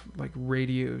kind of like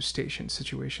radio station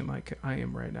situation like I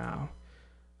am right now.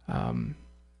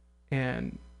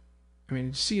 And I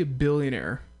mean, to see a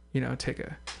billionaire, take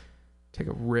a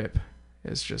rip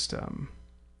is just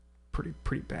pretty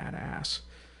badass.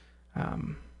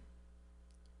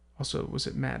 Also, was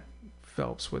it Matt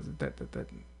Phelps, was it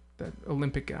that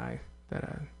Olympic guy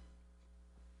that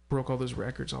broke all those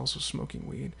records, also smoking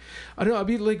weed? I don't know. I'd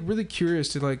be like really curious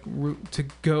to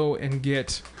go and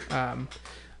get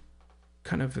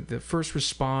kind of the first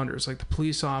responders, like the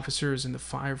police officers and the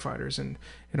firefighters in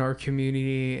our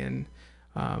community and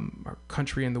our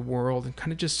country and the world, and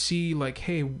kind of just see like,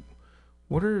 hey,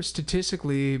 what are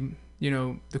statistically,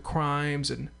 the crimes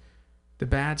and the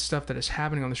bad stuff that is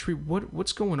happening on the street?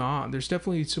 What's going on? There's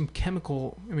definitely some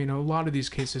chemical. I mean, a lot of these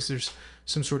cases, there's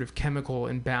some sort of chemical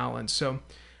imbalance. So,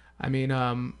 I mean,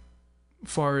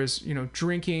 far as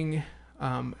drinking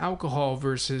alcohol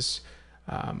versus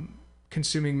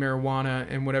consuming marijuana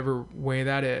in whatever way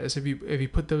that is, if you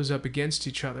put those up against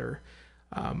each other,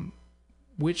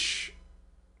 which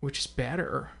is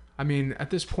better? I mean, at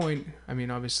this point, I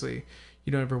mean, obviously,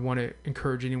 you don't ever want to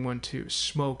encourage anyone to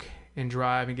smoke and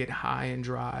drive and get high and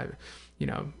drive,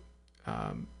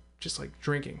 just like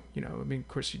drinking, I mean, of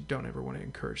course you don't ever want to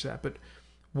encourage that, but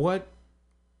what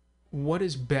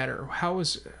is better?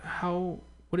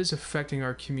 What is affecting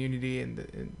our community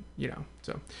and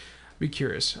so be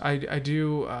curious. I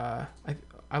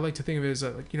like to think of it as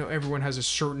like, everyone has a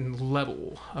certain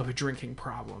level of a drinking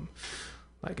problem.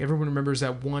 Like everyone remembers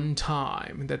that one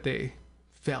time that they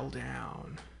fell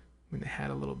down when they had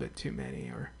a little bit too many,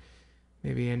 or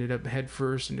maybe ended up head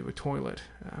first into a toilet.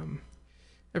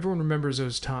 Everyone remembers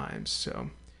those times.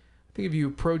 So think if you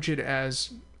approach it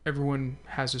as everyone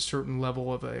has a certain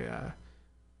level of a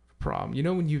problem,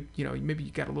 when you maybe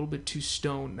you got a little bit too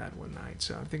stoned that one night.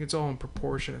 So I think it's all in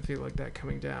proportion. I feel like that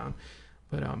coming down.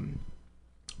 But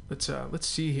let's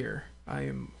see here. I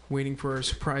am waiting for a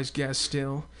surprise guest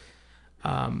still.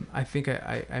 I think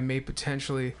I may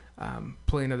potentially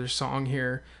play another song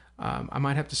here. I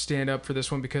might have to stand up for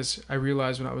this one because I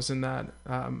realized when I was in that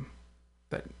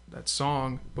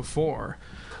song before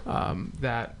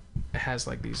that it has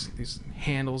like these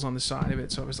handles on the side of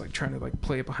it. So I was like trying to like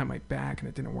play it behind my back and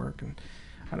it didn't work, and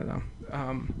I don't know.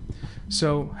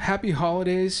 So happy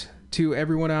holidays to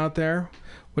everyone out there,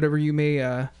 whatever you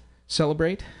may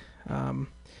celebrate. I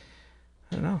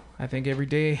don't know. I think every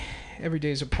day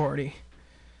is a party.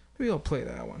 Maybe I'll play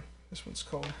that one. This one's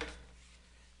called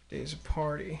Day's a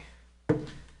Party.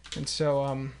 And so,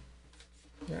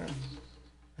 yeah,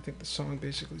 I think the song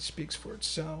basically speaks for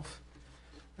itself.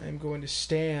 I am going to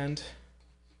stand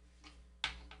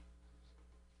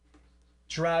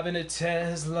driving a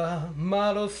Tesla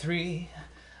Model 3.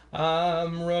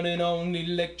 I'm running on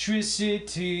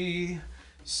electricity.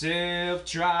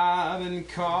 Self-driving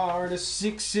car to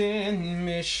 6 in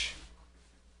Mich.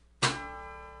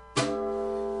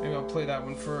 Maybe I'll play that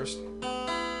one first.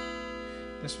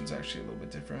 This one's actually a little bit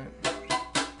different.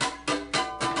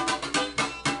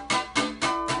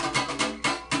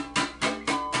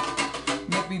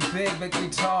 Make me big, make me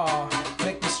tall,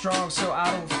 make me strong so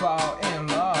I don't fall in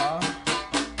love.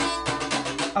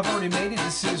 I've already made a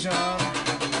decision,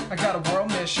 I got a world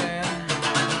mission.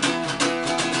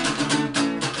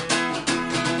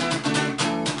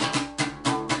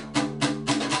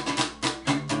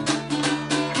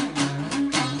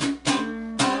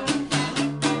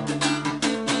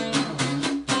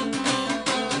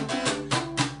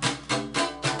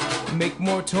 Make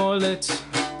more toilets,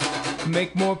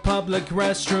 make more public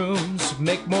restrooms,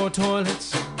 make more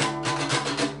toilets.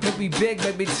 Make me big,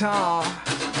 make me tall,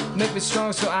 make me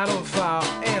strong so I don't fall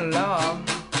in love.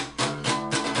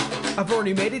 I've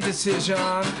already made a decision,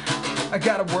 I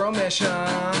got a world mission.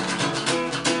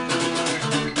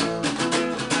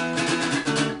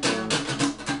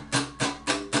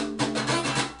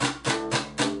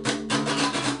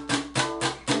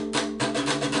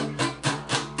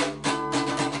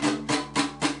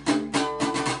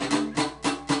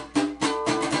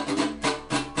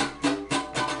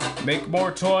 Make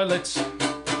more toilets,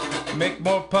 make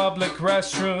more public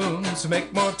restrooms,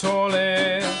 make more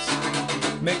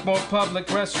toilets, make more public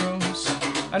restrooms.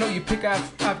 I know you pick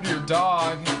after your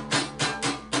dog.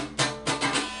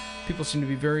 People seem to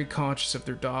be very conscious of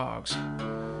their dogs.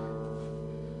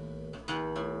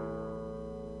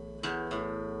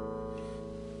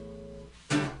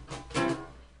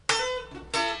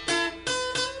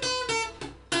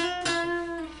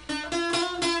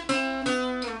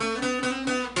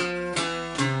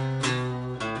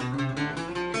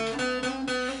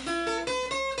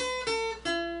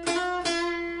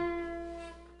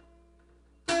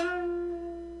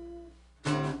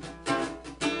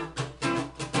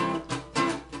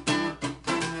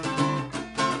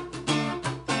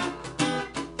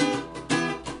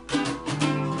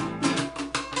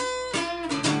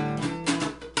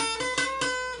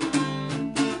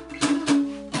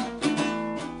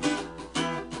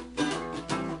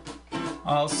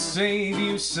 I'll save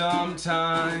you some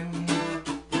time.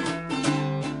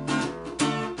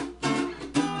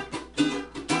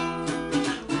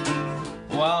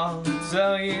 I'll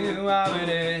tell you how it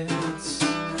is.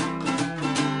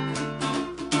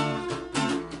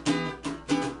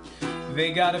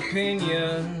 They got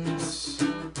opinions.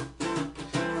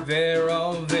 They're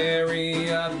all very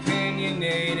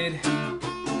opinionated.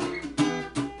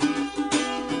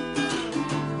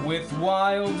 With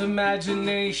wild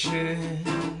imagination,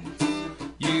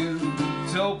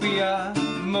 utopia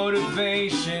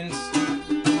motivations.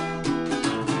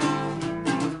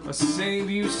 I'll save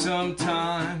you some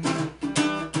time.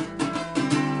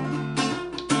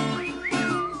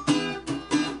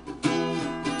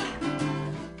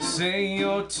 Say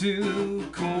you're too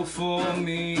cool for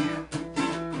me.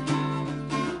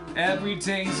 Every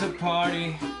day's a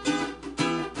party.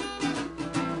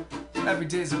 Every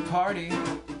day's a party.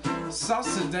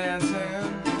 Salsa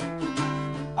dancing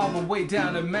all the way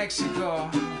down to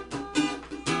Mexico.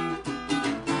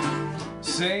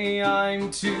 Say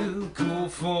I'm too cool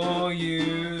for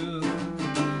you.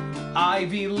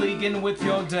 Ivy Leaguing with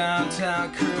your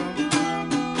downtown crew.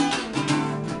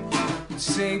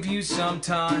 Save you some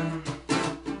time.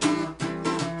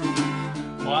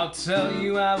 Well, I'll tell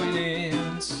you how it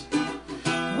is.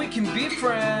 We can be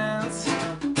friends.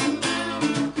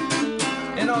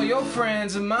 And all your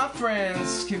friends and my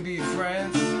friends can be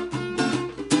friends.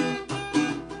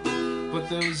 but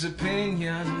those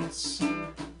opinions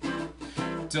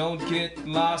don't get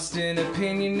lost in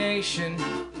opinionation.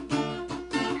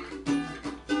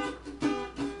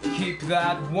 Keep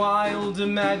that wild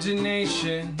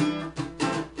imagination,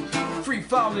 free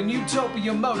falling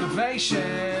utopia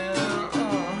motivation.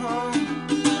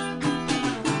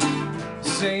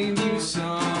 Save you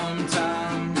some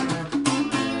time.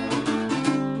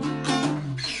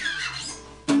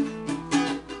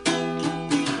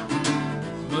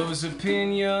 Those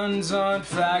opinions aren't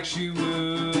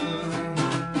factual.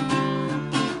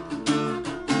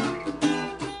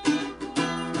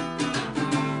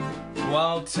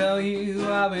 I'll tell you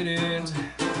how it ends.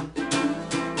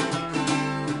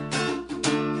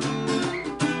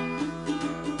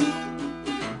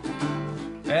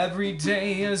 Every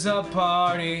day is a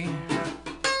party.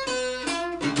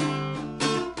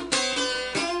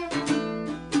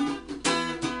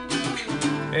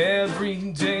 Every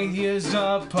day is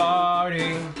a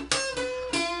party.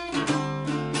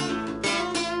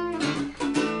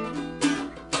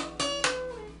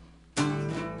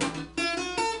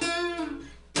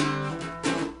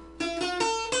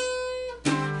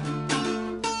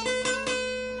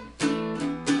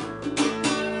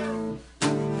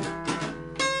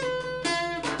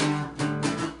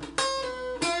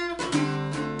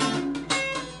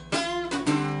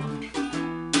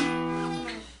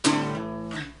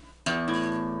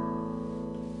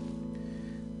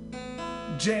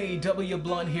 J.W.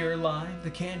 Blunt here live,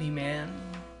 the Candyman.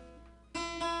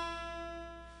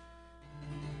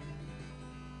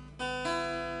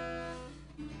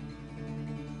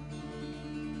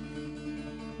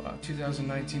 Wow,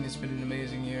 2019 has been an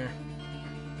amazing year.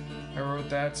 I wrote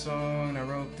that song, and I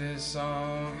wrote this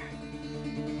song.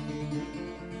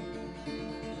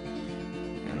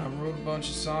 And I wrote a bunch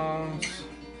of songs,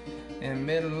 and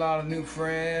made a lot of new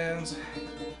friends.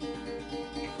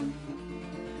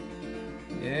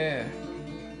 Yeah.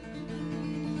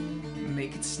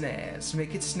 Make it snazz,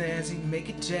 make it snazzy, make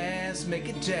it jazz, make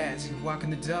it jazzy. Walk in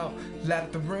the door, light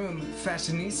up the room,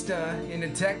 fashionista in a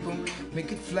tech boom.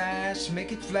 Make it flash,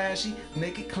 make it flashy,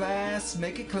 make it class,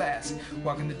 make it classy.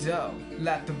 Walk in the door,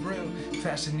 light the room,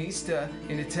 fashionista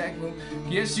in a tech boom.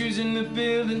 Guess who's in the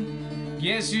building?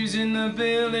 Guess who's in the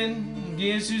building?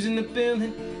 Guess who's in the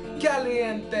building?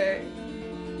 Caliente.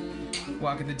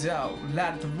 Walk in the door,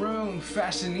 light up the room,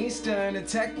 fashionista in a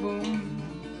tech boom.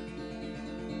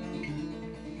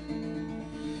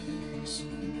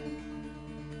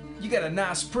 You got a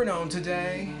nice print on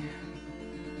today.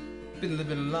 Been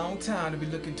living a long time to be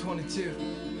looking 22.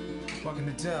 Walk in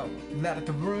the door, light up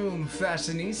the room,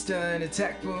 fashionista in a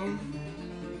tech boom.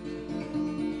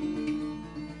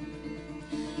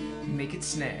 Make it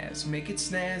snazz, make it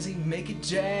snazzy, make it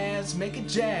jazz, make it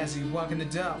jazzy. Walk in the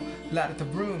door, light up the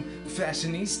room,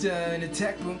 fashionista in a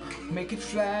tech boom. Make it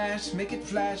flash, make it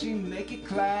flashy, make it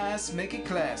class, make it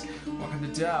class. Walk in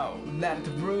the door, light up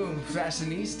the room,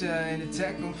 fashionista in a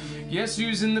tech boom. Guess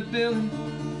who's in the building?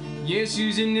 Guess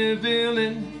who's in the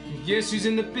building? Guess who's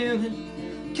in the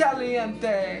building?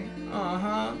 Caliente,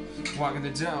 Walk in the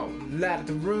door, light up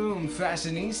the room,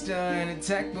 fashionista in a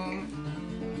tech boom.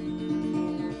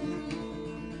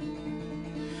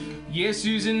 Guess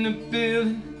who's in the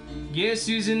building? Guess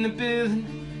who's in the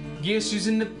building? Guess who's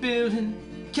in the building?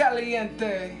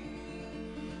 Caliente.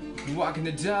 Walk in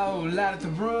the door, light up the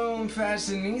room,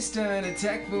 fashionista in a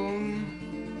tech boom.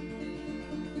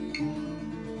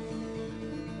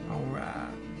 Alright,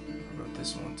 I wrote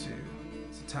this one too.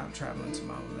 It's a time traveling to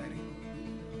my old lady.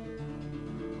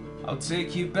 I'll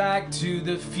take you back to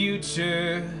the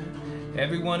future.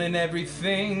 Everyone and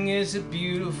everything is a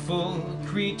beautiful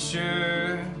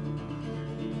creature.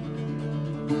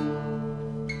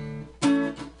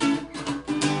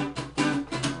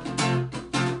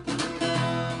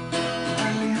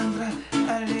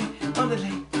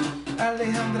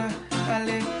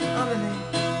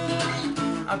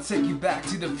 I'll take you back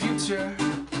to the future.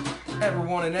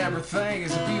 Everyone and everything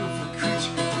is a beautiful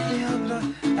creature. Alejandra,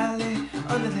 Ale,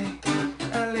 underlay.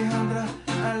 Alejandra,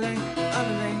 Ale,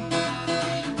 underlay.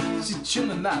 She's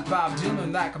chillin' like Bob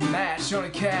Dylan, like a match on a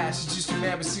cash. She's just a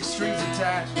man with 6 strings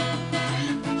attached.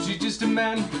 She's just a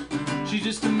man. She's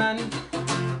just a man.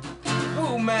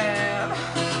 Whoa, man.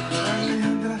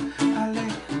 Alejandra, Ale,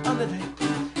 underlay.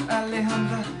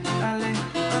 Alejandra, Ale,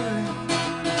 underlay.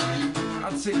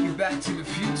 I'll take you back to the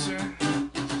future.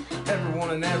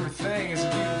 Everyone and everything is a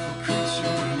beautiful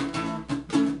creature.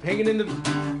 Hanging in the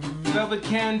velvet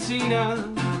cantina,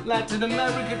 Latin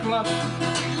America club.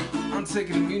 I'm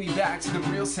taking the muni back to the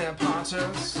real San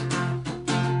Panchos.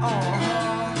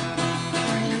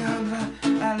 Alejandra,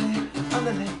 Ale,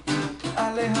 underlay.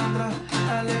 Alejandra,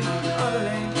 Ale,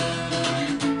 underlay.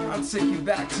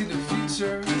 back to the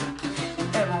future.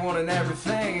 Everyone and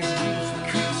everything is a beautiful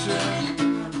creature.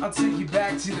 I'll take you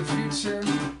back to the future.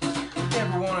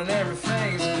 Everyone and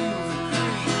everything is a beautiful creature.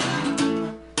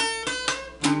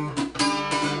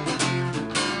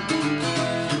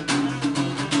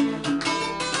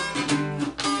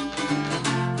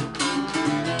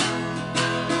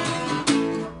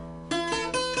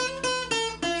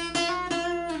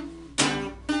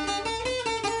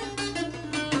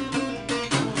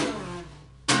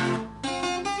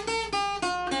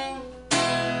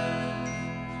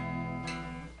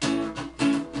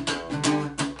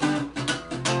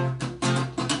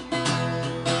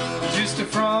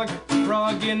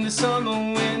 Frog in the summer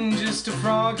wind, just a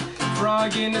frog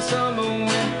in the summer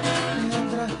wind.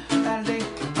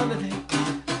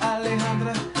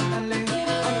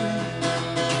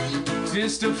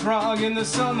 Just a frog in the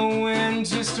summer wind,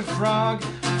 just a frog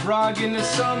in the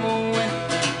summer wind.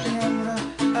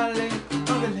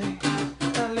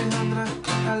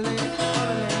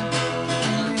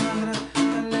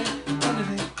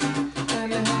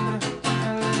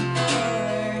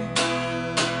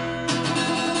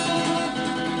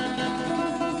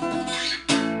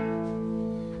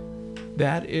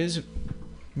 That is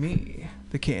me,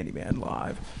 the Candyman,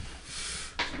 live.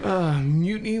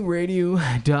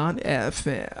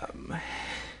 MutinyRadio.fm.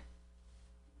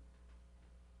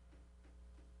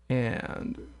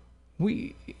 And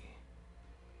we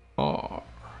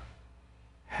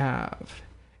have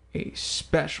a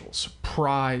special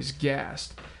surprise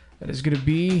guest that is going to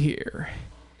be here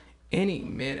any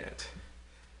minute.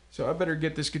 So I better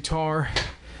get this guitar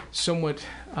somewhat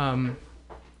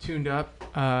tuned up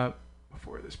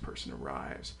before this person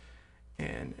arrives.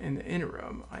 And in the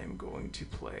interim, I am going to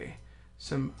play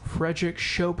some Frédéric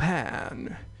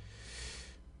Chopin.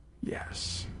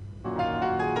 Yes.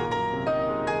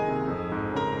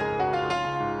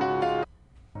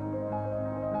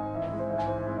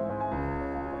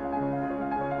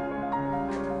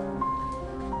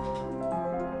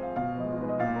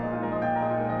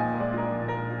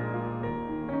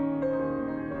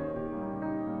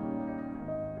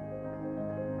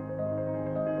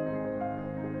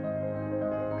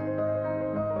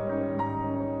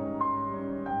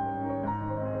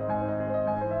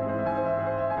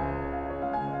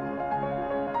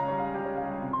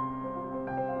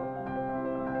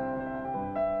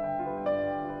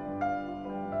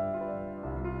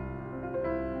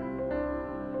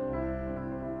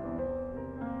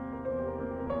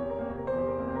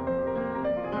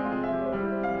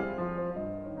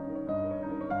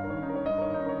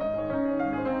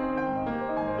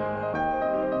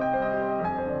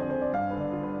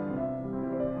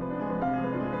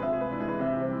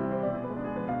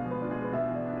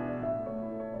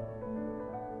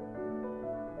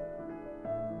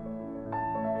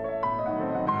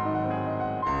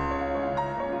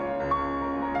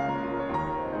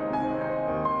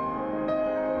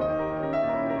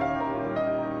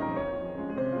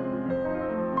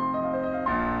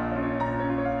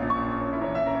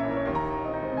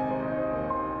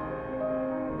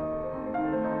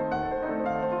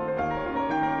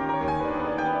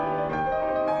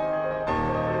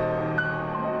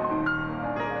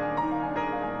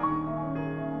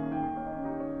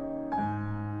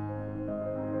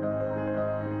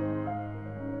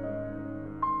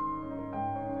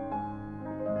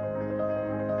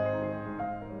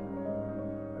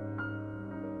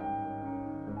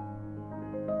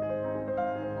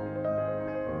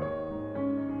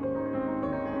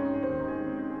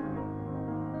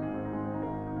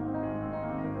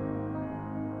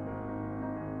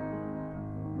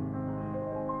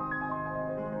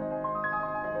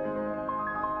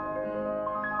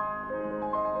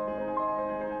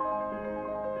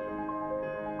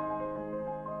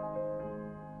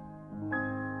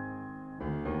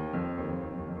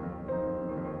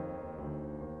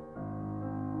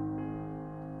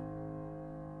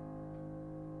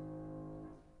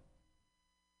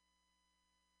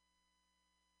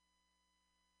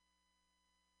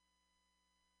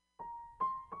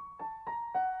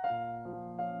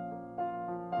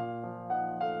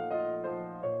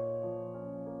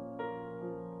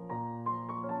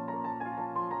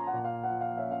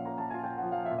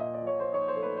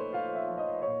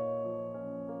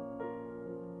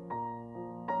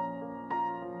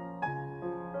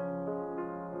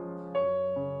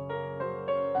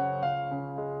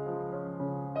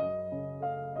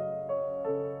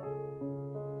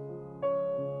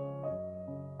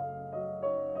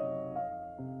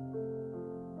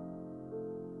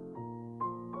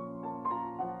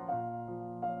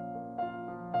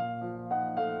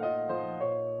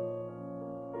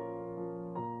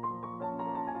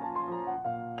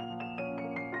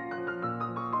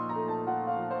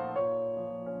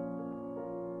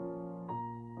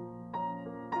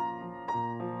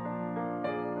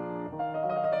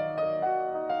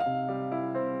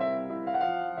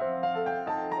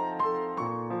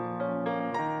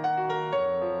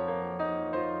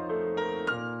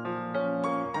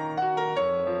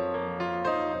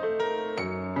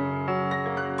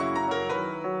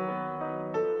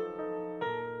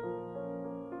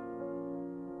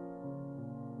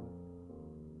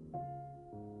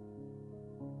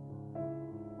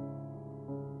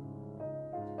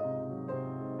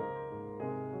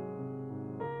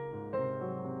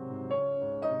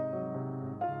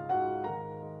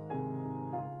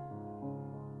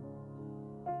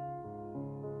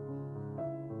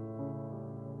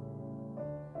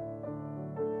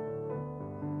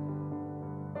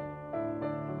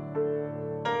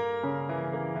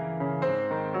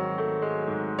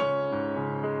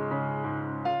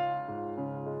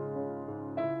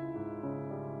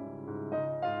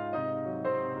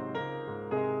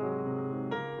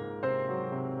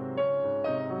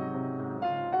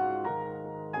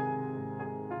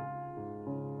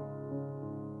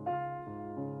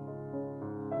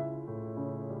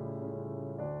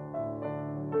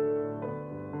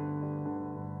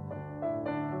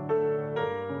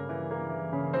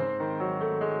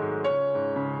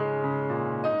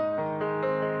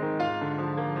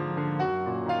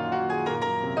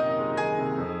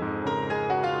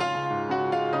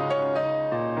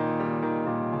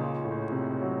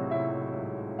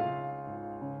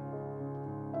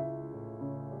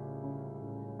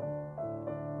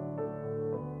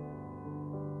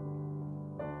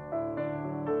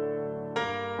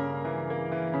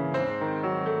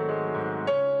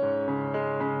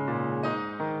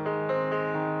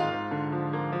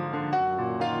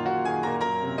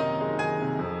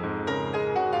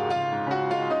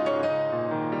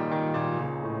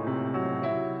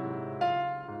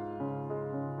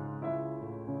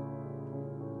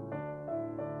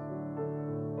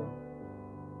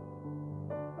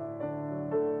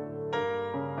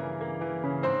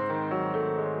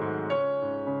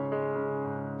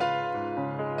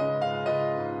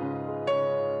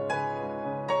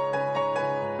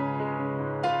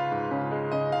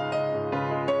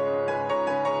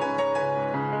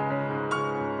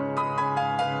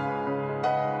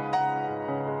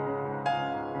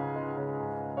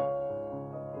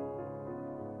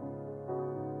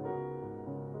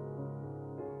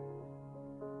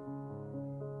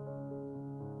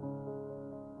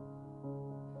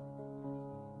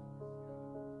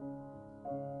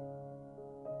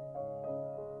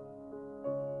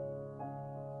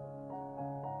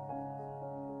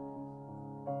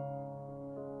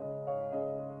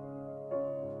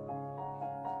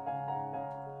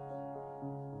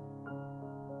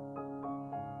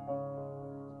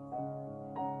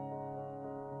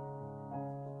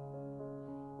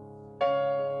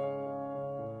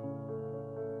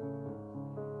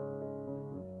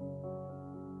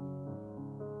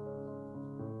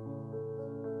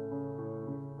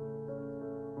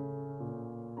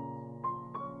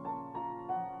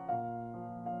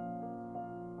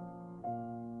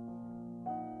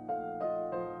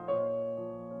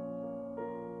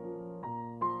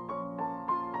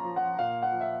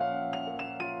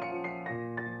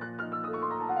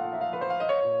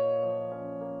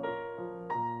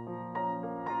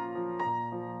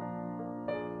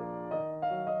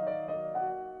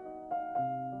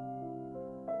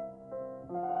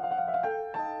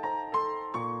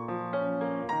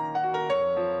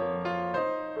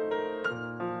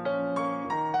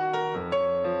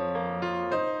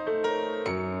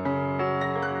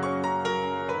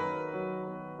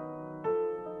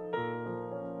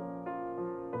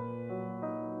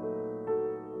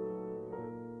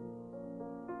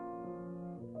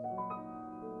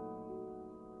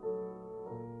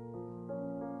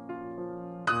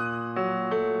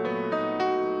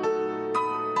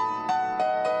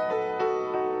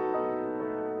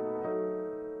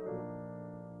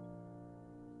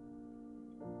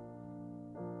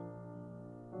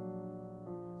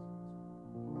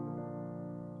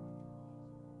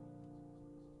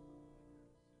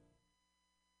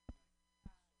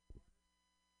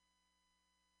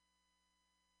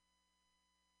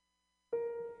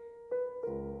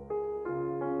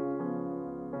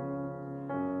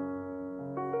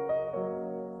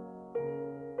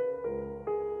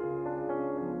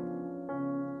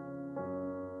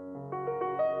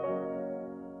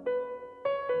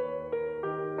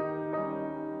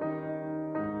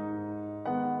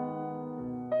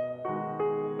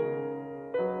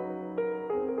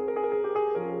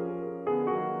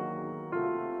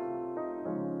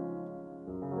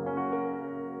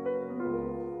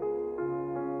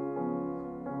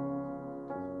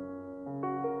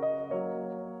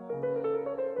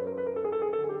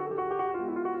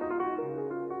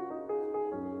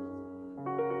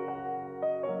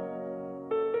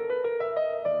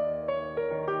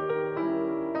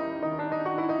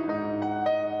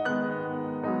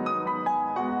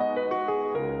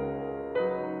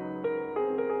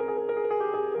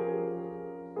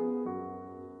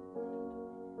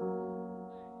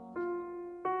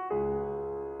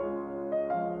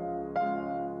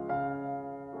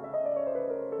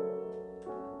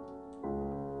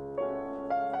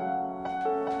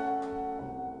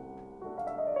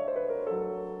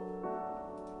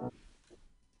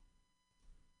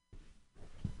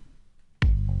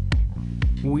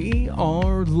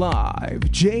 live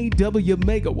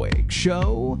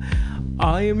TheJWMegawegShow.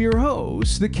 I am your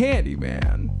host, the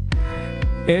Candyman.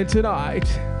 And tonight,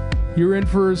 you're in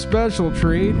for a special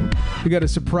treat. We got a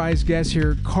surprise guest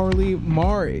here, Carly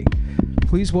Mari.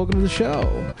 Please welcome to the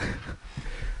show.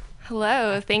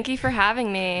 Hello, thank you for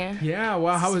having me. Yeah,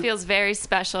 wow. This feels very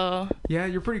special. Yeah,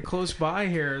 you're pretty close by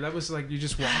here. That was like, you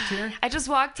just walked here? I just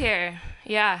walked here.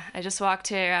 Yeah, I just walked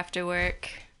here after work.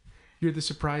 You're the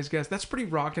surprise guest. That's pretty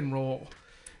rock and roll,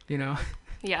 you know?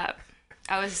 Yeah,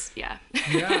 yeah.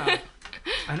 Yeah,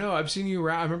 I know. I've seen you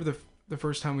around. I remember the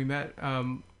first time we met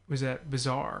was at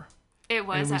Bazaar. It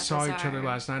was at Bazaar. And we saw each other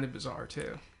last night at Bazaar,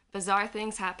 too. Bizarre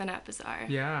things happen at Bazaar.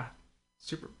 Yeah,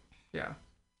 super, yeah.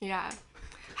 Yeah.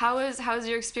 How was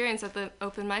your experience at the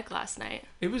open mic last night?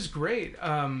 It was great.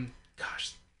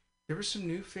 Gosh, there were some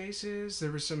new faces.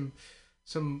 There were some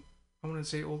I want to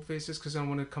say old faces because I don't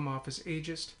want to come off as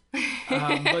ageist.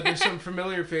 But there's some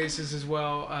familiar faces as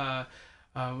well.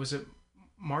 Was it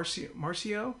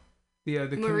Marcio? The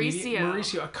Mauricio.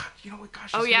 Mauricio. God, you know what? Gosh,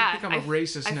 oh yeah, I think I'm a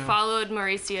racist now. I followed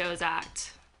Mauricio's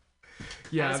act.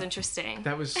 Yeah, that was interesting.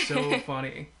 That was so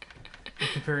funny.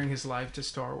 Comparing his life to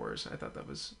Star Wars, I thought that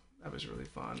was really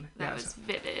fun. That was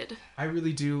vivid. I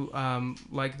really do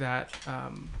like that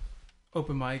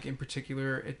open mic in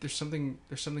particular. There's something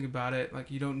about it.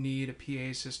 Like, you don't need a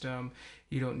PA system.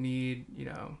 You don't need, you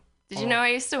know. Did you know I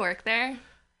used to work there?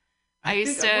 I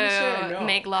used to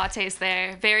make lattes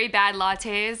there. Very bad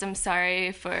lattes. I'm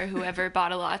sorry for whoever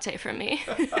bought a latte from me.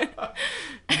 You're not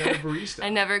a barista. I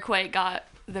never quite got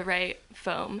the right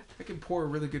foam. I can pour a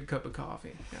really good cup of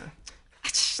coffee. Yeah.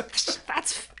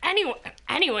 That's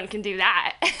anyone can do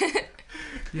that.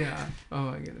 Yeah.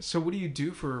 Oh my goodness. So what do you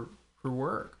do for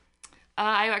work?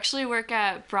 I actually work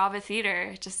at Brava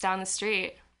Theater just down the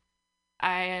street.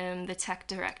 I am the tech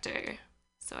director,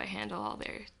 so I handle all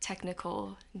their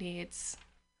technical needs.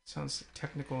 Sounds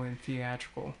technical and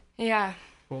theatrical. Yeah.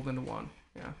 Rolled into one.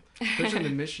 Yeah. Especially in the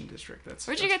Mission District.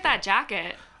 Where'd you get that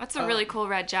jacket? That's a really cool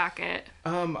red jacket.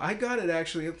 I got it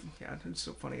actually. Yeah, it's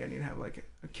so funny. I need to have like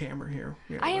a camera here.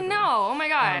 You know, I like know. Oh my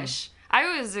gosh.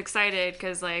 I was excited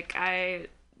because like I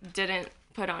didn't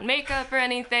put on makeup or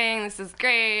anything. This is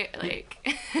great. Like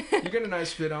you got a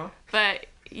nice fit on. But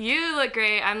you look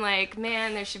great. I'm like,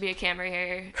 man, there should be a camera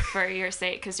here for your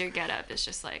sake because your getup is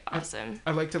just like awesome.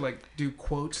 I like to like do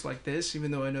quotes like this,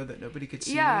 even though I know that nobody could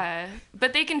see. Yeah,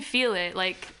 but they can feel it,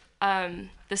 like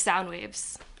the sound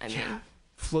waves. I mean,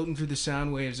 floating through the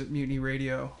sound waves at Mutiny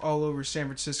Radio, all over San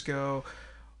Francisco,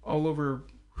 all over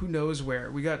who knows where.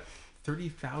 We got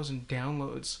 30,000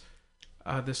 downloads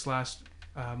this last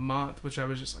month, which I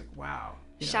was just like, wow.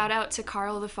 Shout out to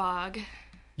Carl the Fog.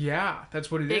 Yeah,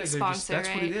 that's what it Big is. Sponsor, that's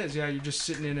what it is. Yeah, you're just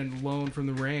sitting in and alone from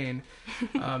the rain.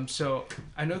 So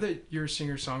I know that you're a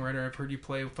singer-songwriter. I've heard you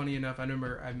play. Funny enough, I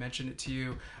remember I mentioned it to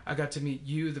you. I got to meet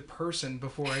you, the person,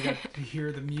 before I got to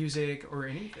hear the music or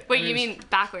anything. Wait, you mean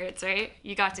backwards, right?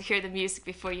 You got to hear the music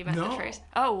before you met the first.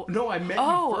 Oh. No, I met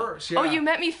you first. Yeah. Oh, you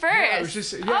met me first. Yeah, it was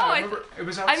just, I remember it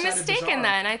was outside I'm mistaken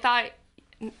then. I thought,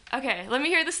 okay, let me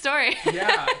hear the story.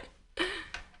 Yeah.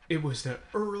 It was the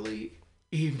early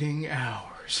evening hours.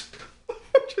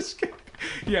 Just kidding.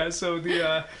 Yeah, so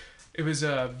it was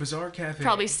a Bazaar Cafe.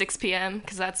 Probably 6 p.m.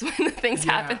 because that's when the things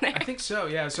happen there. I think so.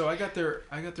 Yeah. So I got there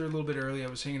a little bit early. I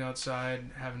was hanging outside,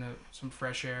 having some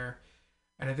fresh air,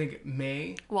 and I think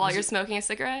May. While you're smoking a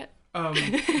cigarette.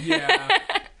 Yeah.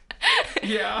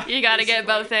 Yeah. You got to get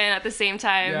both in at the same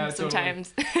time. Yeah,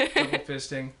 sometimes. Totally. Double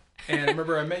fisting. And I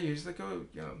remember I met you. He's like, oh,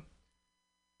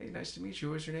 hey, nice to meet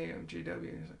you. What's your name? I'm JW.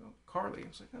 And he's like, oh, Carly. I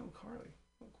was like, oh, Carly.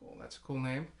 Oh, cool. That's a cool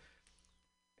name.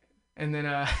 And then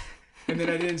I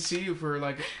didn't see you for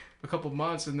like a couple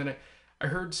months, and then I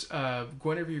heard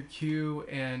Guinevere Q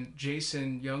and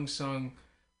Jason Youngsung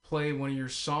play one of your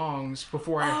songs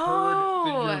before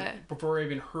I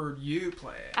even heard you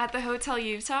play it. At the Hotel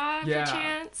Utah,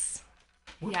 perchance.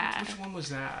 Which one was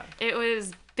that? It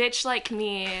was Bitch Like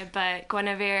Me, but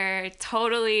Guinevere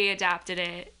totally adapted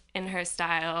it in her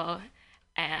style,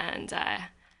 and I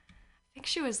think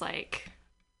she was like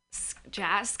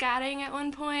jazz scatting at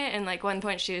one point, and like one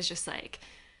point she was just like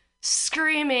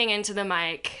screaming into the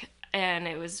mic, and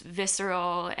it was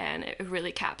visceral, and it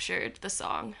really captured the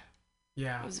song.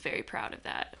 Yeah, I was very proud of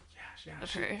that.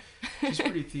 Of her. She's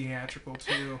pretty theatrical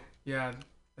too. Yeah,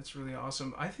 that's really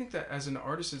awesome. I think that as an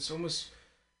artist, it's almost,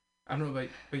 I don't know about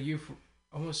you,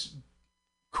 almost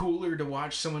cooler to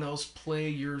watch someone else play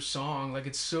your song. Like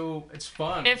it's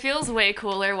fun. It feels way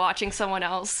cooler watching someone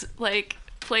else like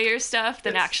play your stuff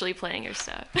than actually playing your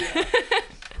stuff.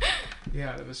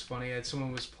 Yeah, that was funny.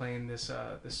 Someone was playing this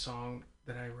song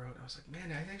that I wrote. I was like,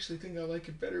 man, I actually think I like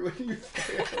it better when you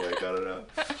play it. Like, I don't know.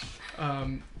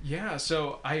 Yeah,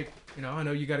 so I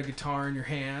know you got a guitar in your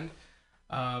hand.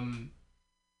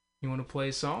 You want to play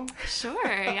a song? Sure,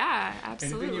 yeah,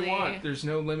 absolutely. Anything you want. There's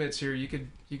no limits here. You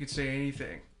could say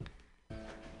anything.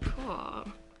 Cool.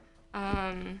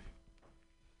 I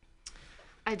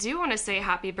do want to say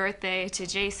happy birthday to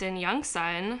Jason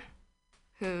Youngson,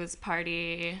 whose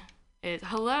party is...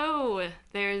 Hello!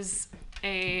 There's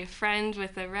a friend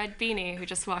with a red beanie who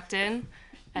just walked in,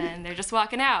 and they're just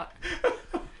walking out. Oh,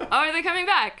 are they coming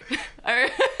back? Or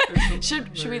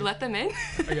should we let them in?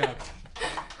 Yeah.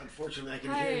 Unfortunately, I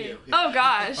can hear you. Oh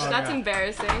gosh, Oh, that's yeah.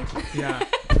 embarrassing. Yeah,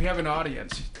 we have an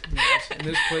audience. Yes, and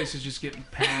this place is just getting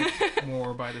packed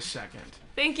more by the second.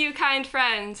 Thank you, kind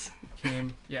friend.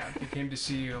 They came to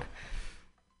see you.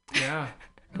 Yeah,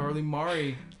 Carly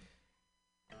Mari.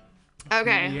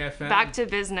 Okay, EFM. back to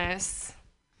business.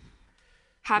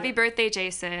 Happy birthday,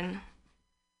 Jason.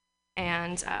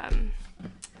 And it's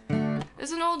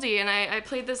an oldie, and I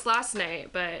played this last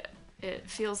night, but it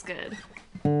feels good.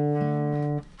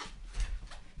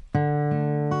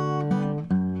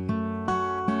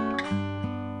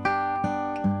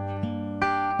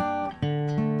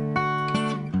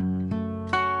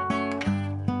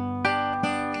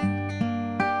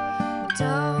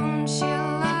 Don't you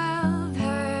love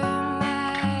her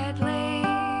madly?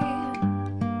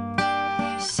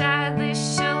 Sadly,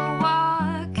 she'll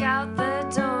walk out the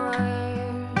door.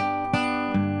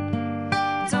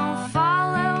 Don't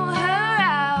follow her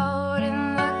out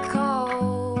in the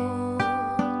cold.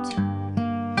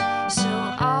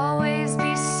 She'll always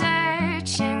be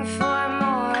searching for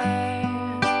more.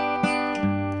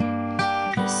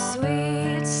 The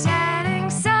sweet setting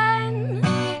sun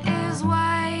is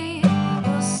white.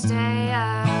 We'll stay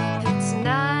up. It's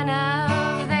none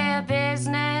of their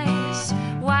business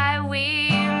why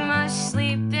we must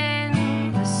sleep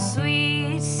in. The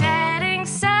sweet setting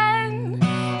sun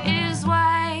is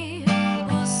white.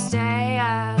 We'll stay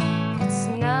up. It's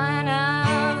none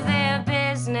of their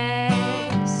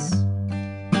business.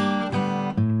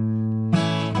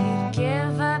 You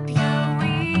give up your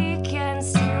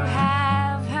weekends to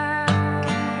have her,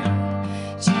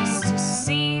 just to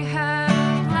see her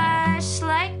blush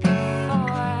like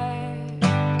before.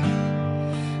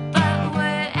 But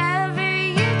whatever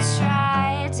you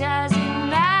try doesn't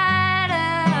matter.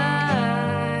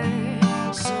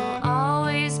 She'll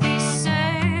always be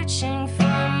searching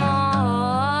for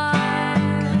more.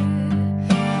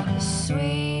 The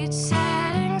sweet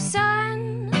setting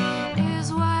sun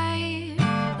is white.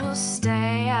 We'll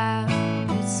stay up.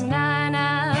 It's none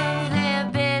of their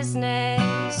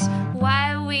business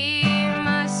why we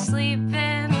must sleep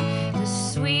in. The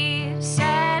sweet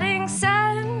setting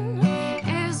sun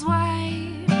is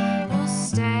white. We'll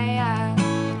stay up.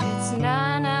 It's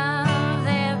none of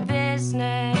their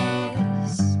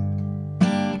business.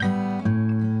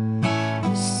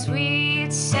 The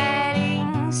sweet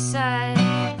setting sun.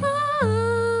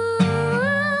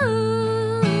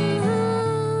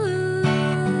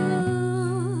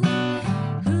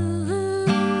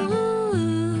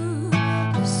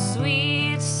 The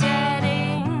sweet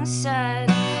setting sun.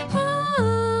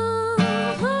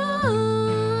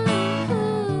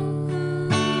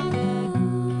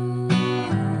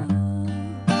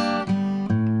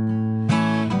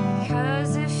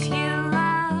 Cause if you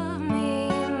love me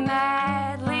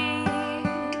madly,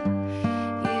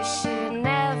 you should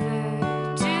never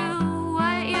do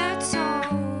what you're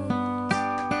told.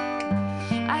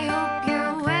 I hope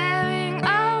you're wearing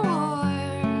a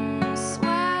warm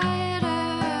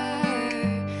sweater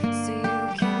so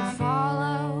you can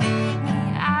follow me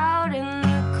out in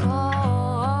the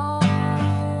cold.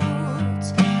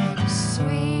 The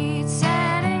sweet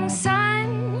setting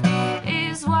sun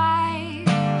is white.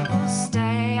 We'll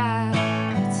stay up.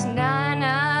 It's none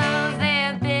of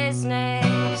their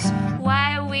business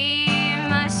why we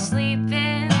must sleep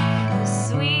in. The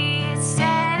sweet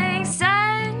setting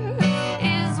sun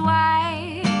is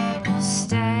white. We'll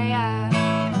stay up.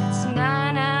 It's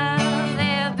none of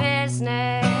their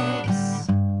business.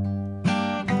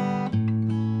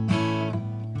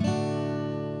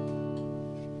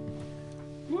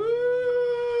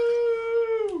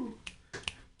 Woo!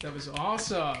 That was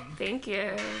awesome. Thank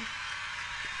you.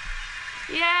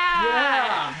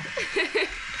 Yeah.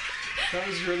 That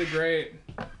was really great.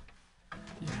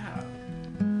 Yeah.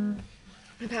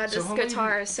 I've had So this how many-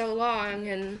 guitar so long,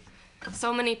 and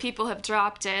so many people have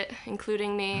dropped it,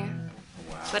 including me.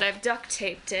 Wow. But I've duct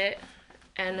taped it,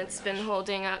 and it's been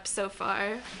holding up so far.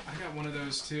 I got one of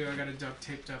those too. I got a duct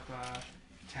taped up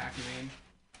Tackling.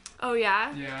 Oh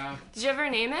yeah? Yeah. Did you ever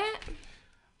name it?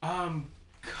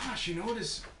 Gosh, you know what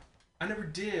is? I never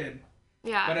did.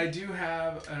 Yeah. But I do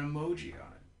have an emoji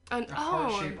on it. A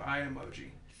heart-shaped eye emoji.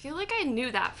 I feel like I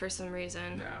knew that for some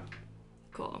reason. Yeah.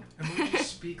 Cool. Emojis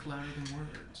speak louder than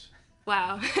words.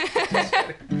 Wow.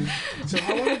 So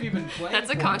how long have you been playing? That's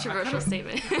a controversial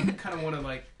statement. I kind of want to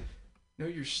like know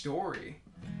your story.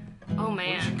 Oh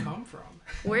man. Where did you come from?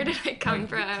 Where did I come like,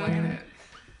 from? What planet?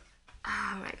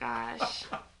 Oh my gosh.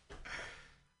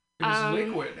 It was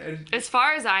liquid. As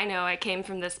far as I know, I came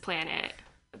from this planet,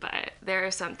 but there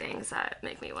are some things that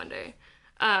make me wonder.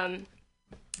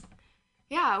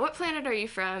 Yeah, what planet are you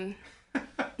from?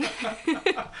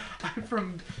 I'm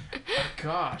from,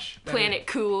 gosh. Planet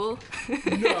Cool.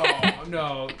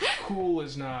 No, cool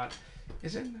is not.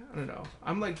 Is it? I don't know.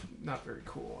 I'm like not very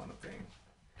cool, I don't think.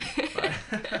 But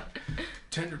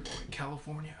Tenderloin,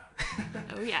 California.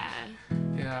 Oh yeah.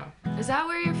 Yeah. Is that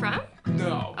where you're from?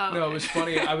 No, Oh, no, okay. it was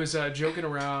funny. I was joking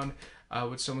around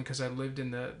with someone because I lived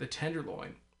in the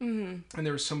Tenderloin, and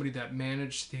there was somebody that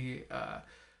managed the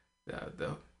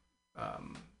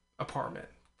apartment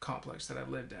complex that I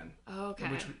lived in, Okay.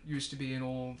 which used to be an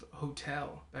old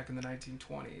hotel back in the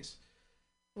 1920s.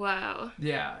 Wow.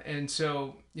 Yeah, and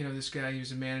so this guy, he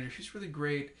was a manager. He's really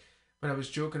great, but I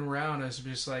was joking around. I was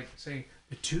just like saying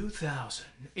the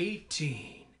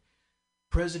 2018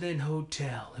 President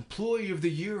Hotel Employee of the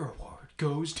Year Award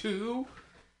goes to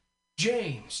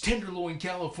James, Tenderloin,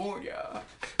 California.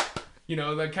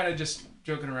 Like kind of just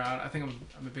joking around. I think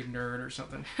I'm a big nerd or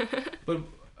something. But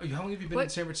how long have you been in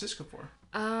San Francisco for?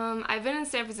 I've been in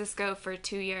San Francisco for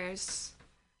 2 years.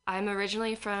 I'm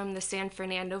originally from the San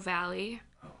Fernando Valley.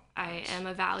 Oh, nice. I am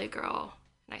a Valley girl,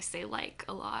 and I say like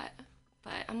a lot,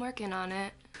 but I'm working on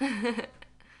it.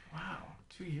 Wow,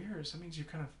 2 years. That means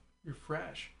you're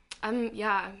fresh.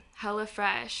 Yeah, hella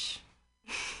fresh.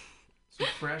 So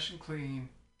fresh and clean.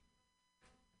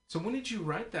 So when did you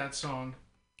write that song?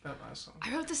 That last song?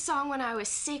 I wrote the song when I was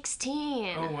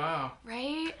 16. Oh, wow.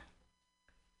 Right?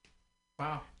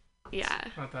 Wow. Yeah.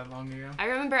 Not that long ago. I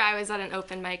remember I was at an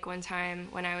open mic one time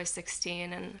when I was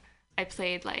 16, and I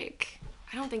played I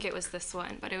don't think it was this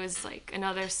one, but it was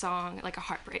another song, like a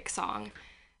heartbreak song.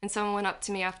 And someone went up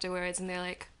to me afterwards and they're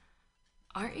like,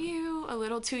 aren't you a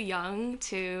little too young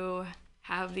to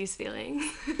have these feelings?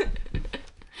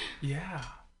 Yeah.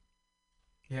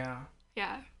 Yeah.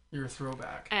 Yeah. You're a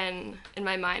throwback. And in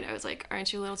my mind, I was like,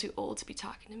 aren't you a little too old to be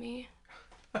talking to me?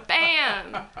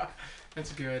 Bam!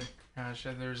 That's good. Gosh,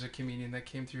 there was a comedian that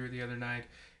came through the other night.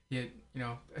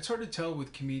 It's hard to tell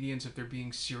with comedians if they're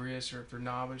being serious or if they're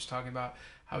not. I was talking about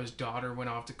how his daughter went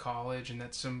off to college and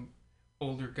that some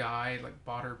older guy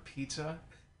bought her pizza.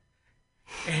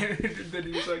 And then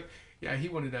he was like, yeah, he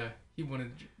wanted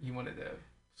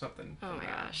something. Oh my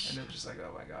gosh. And it was just like,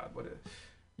 oh my God,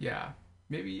 yeah.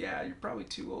 Maybe, yeah, you're probably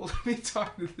too old to be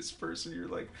talking to this person. You're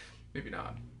like, maybe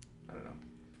not. I don't know.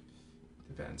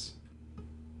 Depends.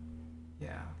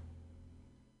 Yeah.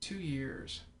 2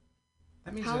 years.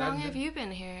 That means How long have you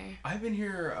been here? I've been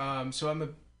here, so I'm a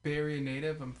Bay Area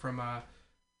native. I'm from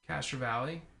Castro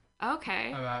Valley.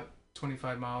 Okay. About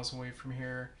 25 miles away from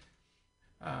here.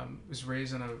 Was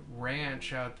raised on a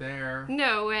ranch out there.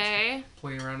 No way.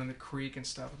 Playing around in the creek and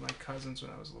stuff with my cousins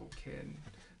when I was a little kid.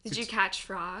 Did you catch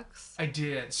frogs? I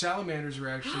did. Salamanders were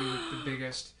actually the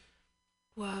biggest.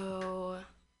 Whoa.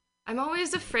 I'm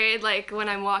always afraid, when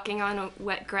I'm walking on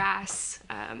wet grass.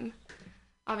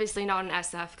 Obviously not in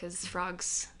SF, because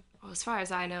frogs, well, as far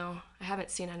as I know, I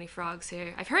haven't seen any frogs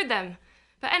here. I've heard them.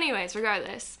 But anyways,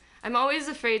 regardless, I'm always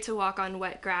afraid to walk on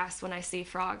wet grass when I see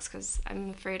frogs, because I'm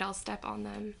afraid I'll step on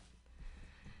them.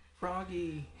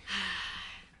 Froggy.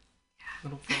 Yeah.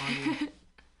 Little Froggy.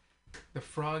 The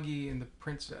Froggy and the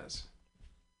Princess.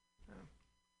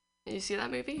 Did you see that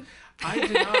movie? I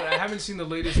did not. I haven't seen the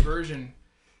latest version.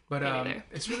 But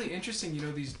it's really interesting,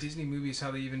 these Disney movies,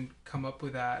 how they even come up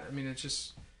with that. I mean, it's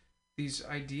just these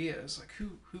ideas,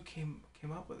 who came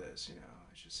up with this,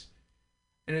 It's just,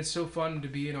 and it's so fun to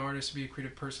be an artist, to be a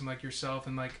creative person like yourself,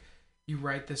 and you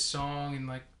write this song, and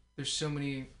there's so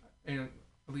many, at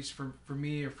least for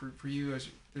me or for you,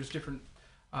 there's different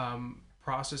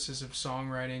processes of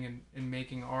songwriting and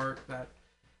making art that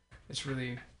it's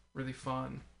really, really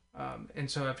fun. And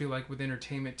so I feel like with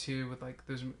entertainment too, with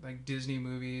those Disney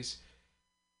movies,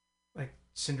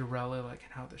 Cinderella, and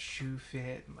how the shoe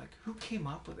fit, and who came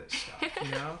up with this stuff,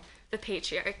 The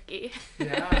patriarchy.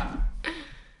 Yeah.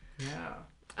 Yeah.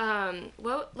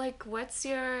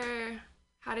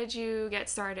 How did you get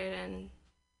started in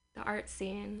the art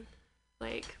scene?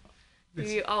 Do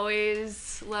you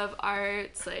always love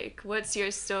arts? What's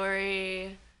your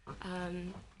story?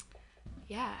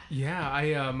 Yeah. Yeah,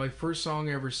 I my first song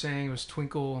I ever sang was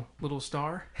Twinkle Little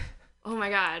Star. Oh my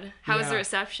God. How was the Yeah.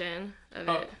 reception of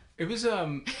Oh, it? it was I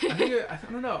think I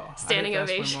don't know. Standing I had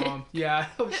to ask ovation. my mom. Yeah,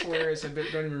 it was hilarious. Don't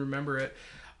even remember it.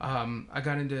 I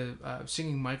got into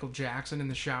singing Michael Jackson in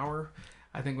the shower.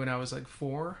 I think when I was like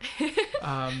 4.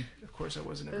 Of course, I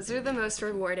wasn't. Those are the most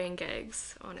rewarding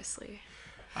gigs, honestly.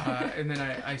 And then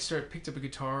I picked up a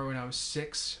guitar when I was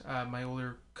 6. My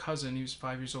older cousin, he was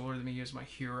 5 years older than me, he was my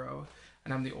hero.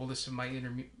 And I'm the oldest of my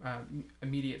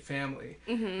immediate family.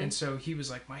 Mm-hmm. And so he was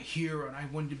like my hero, and I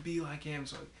wanted to be like him.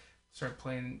 So I started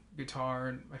playing guitar,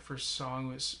 and my first song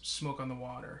was Smoke on the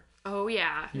Water. Oh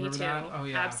yeah, You me remember too. that? Oh,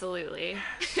 yeah. Absolutely.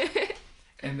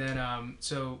 And then,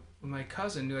 so my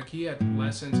cousin, like, he had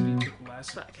lessons, and he took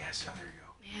lessons. Fuck. Yes, oh, there you go.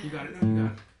 Man. You got it. No, you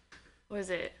got it. What was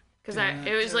it? Because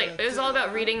it was all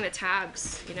about reading the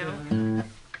tabs, you know?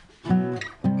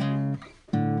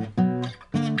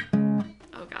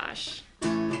 Oh gosh.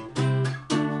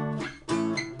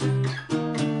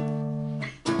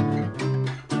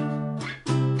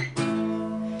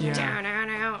 Yeah. Down, down,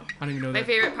 down. I don't even know My that.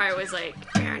 favorite part was like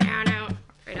down, down, down.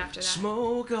 Right after that.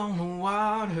 Smoke on the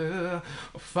water,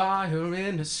 fire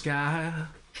in the sky.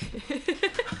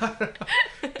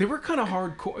 They were kind of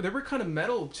hardcore. They were kind of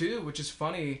metal too, which is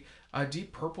funny.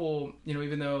 Deep Purple, you know,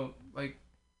 even though, like,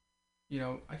 you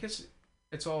know, I guess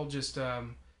it's all just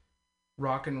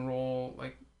rock and roll,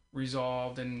 like,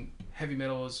 resolved, and heavy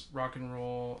metal is rock and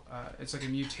roll. It's like a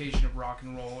mutation of rock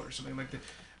and roll or something like that.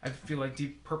 I feel like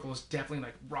Deep Purple is definitely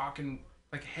like rock and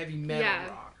like heavy metal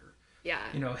rock, or, Yeah.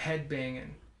 you know, head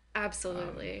banging.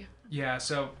 Absolutely. Yeah.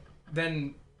 So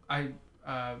then I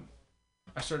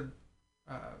started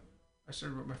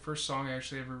my first song I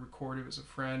actually ever recorded was a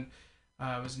friend.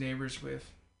 I was neighbors with.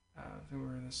 I think we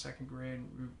were in the 2nd grade.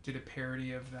 We did a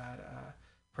parody of that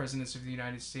Presidents of the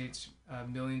United States,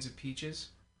 Millions of Peaches.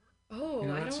 Oh, You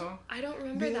know that song? I don't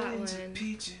remember that Millions one. of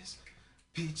peaches,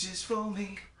 peaches for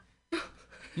me.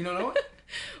 You don't know it?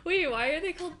 Wait, why are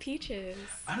they called peaches?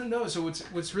 I don't know. So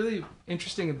what's really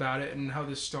interesting about it and how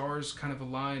the stars kind of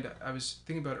aligned, I was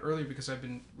thinking about it earlier because I've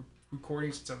been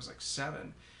recording since I was like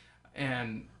 7.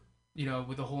 And, you know,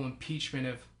 with the whole impeachment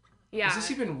of... Yeah. Is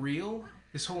this even real?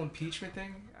 This whole impeachment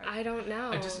thing? I don't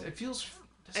know. It feels...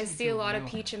 I see a lot of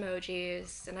peach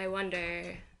emojis, and I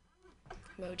wonder...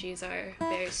 Emojis are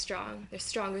very strong. They're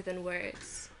stronger than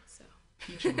words. So.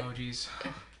 Peach emojis.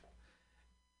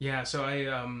 Yeah, so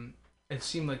it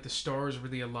seemed like the stars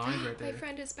really aligned right there. My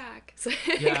friend is back.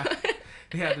 Yeah,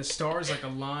 the stars like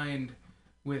aligned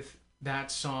with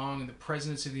that song and the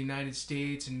presidents of the United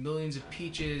States and millions of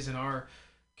peaches and our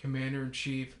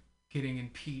commander-in-chief getting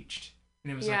impeached.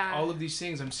 And it was like all of these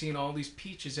things. I'm seeing all these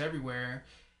peaches everywhere,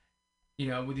 you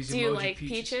know, with these emoji Do you like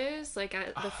peaches. Like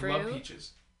the fruit? I love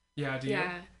peaches. Yeah, do you?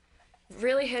 Yeah.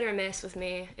 Really hit or miss with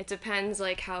me. It depends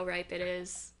like how ripe it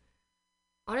is.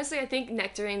 Honestly, I think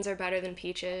nectarines are better than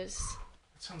peaches.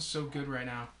 That sounds so good right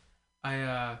now.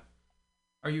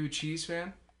 Are you a cheese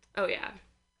fan? Oh yeah.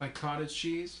 Like cottage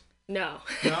cheese? No.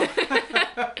 No?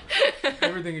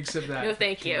 Everything except that. No,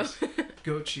 thank you.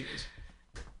 Goat cheese.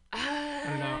 I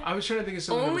don't know. I was trying to think of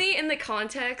something. Only in the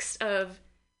context of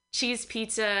cheese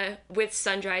pizza with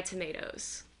sun-dried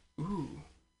tomatoes. Ooh.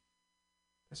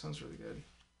 That sounds really good.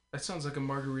 That sounds like a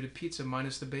margarita pizza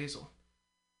minus the basil.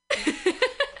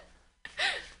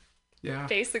 Yeah.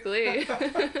 Basically.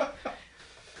 I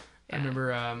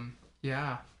remember,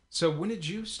 yeah. So when did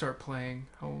you start playing?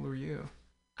 How old were you?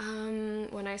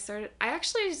 When I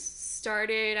actually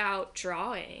started out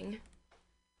drawing.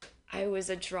 I was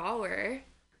a drawer.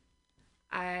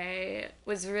 I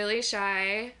was really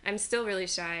shy. I'm still really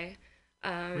shy.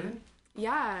 Really?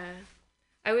 Yeah.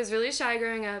 I was really shy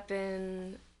growing up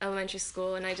in elementary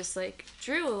school, and I just like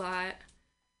drew a lot.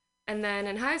 And then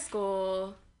in high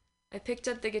school, I picked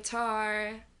up the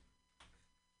guitar,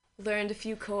 learned a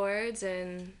few chords,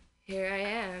 and here I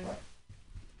am.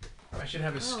 I should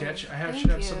have a sketch. I thank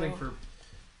should have you. something for...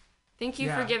 Thank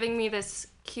you for giving me this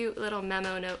cute little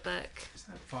memo notebook.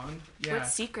 Isn't that fun? Yeah. What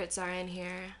secrets are in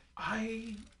here?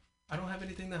 I don't have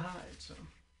anything to hide, so...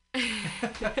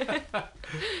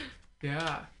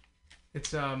 Yeah.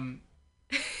 It's,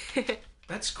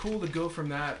 that's cool to go from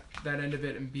that end of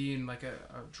it and being like a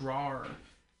drawer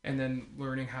and then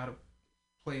learning how to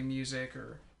play music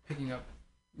or picking up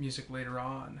music later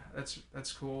on.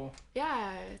 That's cool.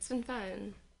 Yeah, it's been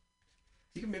fun.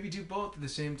 You can maybe do both at the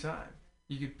same time.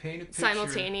 You could paint a picture.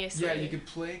 Simultaneously. Yeah, you could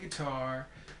play guitar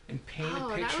and paint a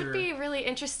picture. That would be really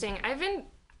interesting. I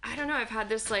don't know, I've had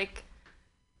this like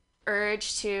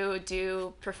urge to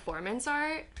do performance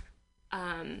art.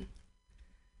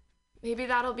 Maybe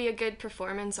that'll be a good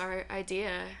performance art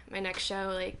idea. My next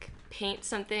show, like paint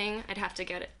something. I'd have to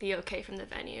get the okay from the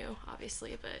venue,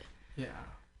 obviously, but Yeah.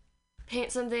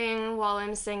 paint something while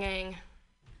I'm singing.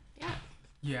 Yeah.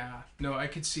 Yeah. No, I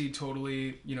could see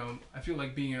totally, I feel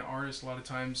like being an artist a lot of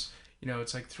times,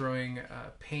 it's like throwing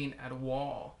paint at a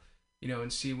wall,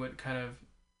 and see what kind of,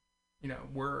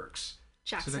 works.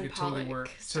 Jackson so that could Pollock totally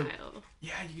work. style. So,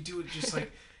 yeah, you could do it just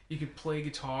like, you could play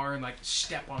guitar and like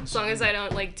step on as long as I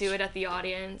don't like do it at the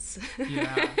audience.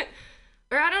 Yeah.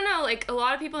 Or I don't know, like a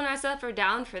lot of people in SF are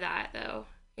down for that though.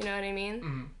 You know what I mean?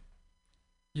 Mm-hmm.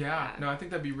 Yeah. No, I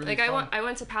think that'd be really like fun. I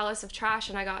went to Palace of Trash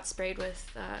and I got sprayed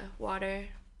with water,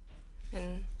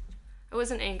 and I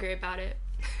wasn't angry about it.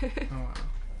 Oh wow.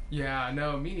 Yeah,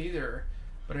 no, me neither.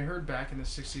 But I heard back in the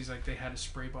 60s, like they had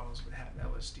spray bottles that had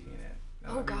LSD in it.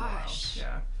 Oh gosh. Wild.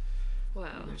 Yeah.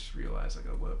 Wow. I just realized, like,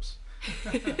 oh, whoops.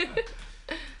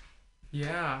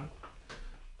 Yeah.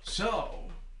 So,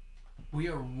 we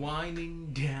are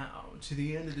winding down to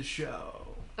the end of the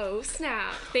show. Oh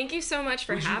snap! Thank you so much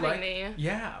for having me.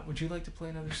 Yeah. Would you like to play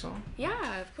another song?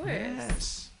 Yeah, of course.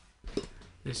 Yes.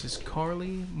 This is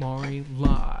Carly Mari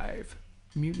live,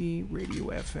 Mutiny Radio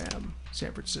FM,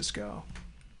 San Francisco.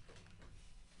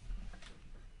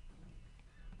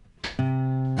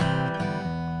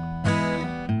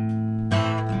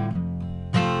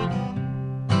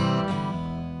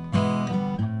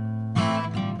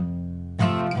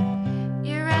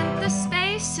 You rent the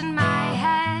space in my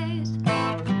head.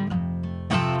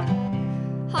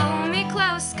 Hold me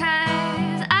close,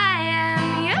 'cause I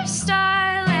am your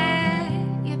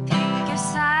starlet. You pick your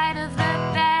side of the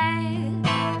bed.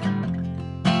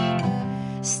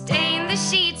 Stain the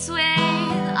sheets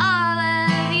with all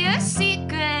of your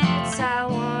secrets. I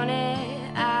want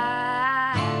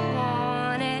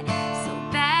it so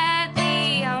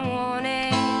badly. I want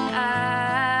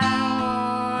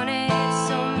it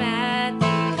so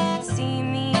madly. See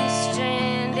me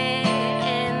stranded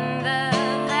in the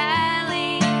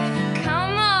valley.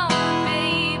 Come on,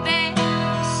 baby,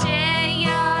 share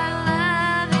your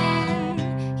loving.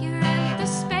 You rent the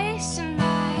space in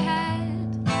my head,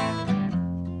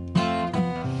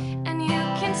 and you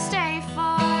can stay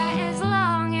for as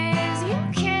long as you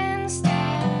can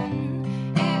stand.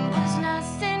 It was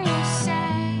nothing you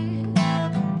said,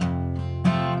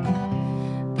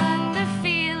 but the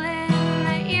feeling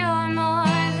that you're more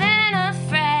than a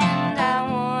friend. I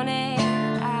want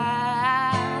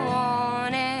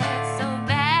it so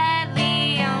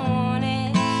badly. I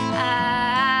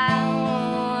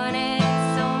want it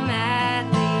so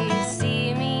madly.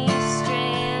 See me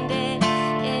stranded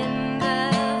in the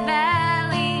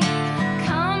valley.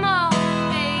 Come on,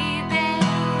 baby,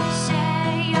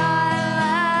 share your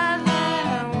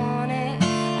loving.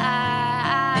 I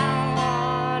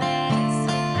want it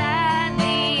so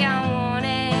badly. I want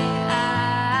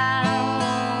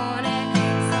it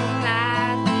so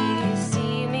madly.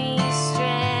 See me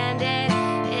stranded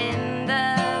in the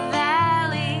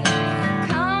valley.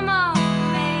 Come on,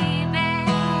 baby,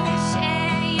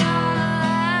 share your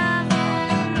loving.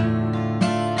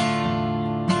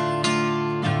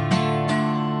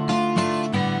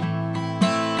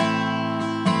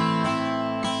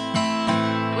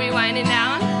 We winding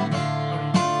down?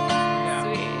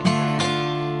 Sweet.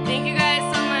 Thank you guys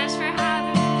so much for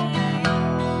having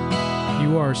me.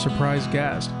 You are a surprise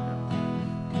guest.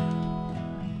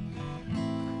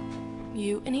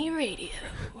 Mutiny Radio.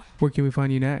 Where can we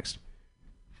find you next?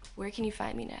 Where can you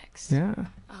find me next? Yeah.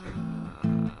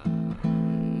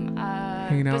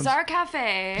 Hanging out. Bazaar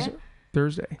Cafe.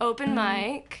 Thursday. Open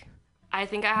mic. I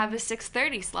think I have a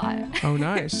 6:30 slot. Oh,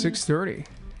 nice. 6:30.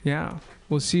 Yeah.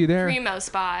 We'll see you there. Primo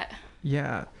spot.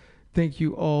 Yeah. Thank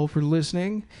you all for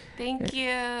listening. Thank you.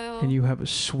 And you have a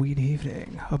sweet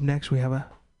evening. Up next, we have a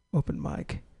open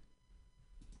mic.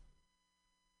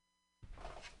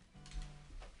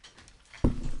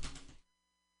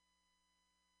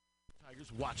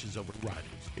 Tigers watches over riders.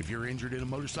 If you're injured in a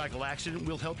motorcycle accident,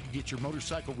 we'll help you get your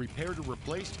motorcycle repaired or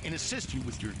replaced and assist you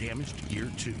with your damaged gear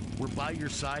too. We're by your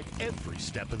side every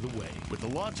step of the way. With the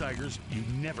Law Tigers, you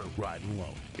never ride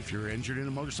alone. If you're injured in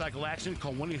a motorcycle accident,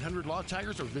 call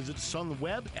 1-800-LAW-TIGERS or visit us on the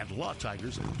web at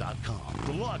lawtigers.com.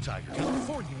 The Law Tigers,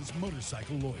 California's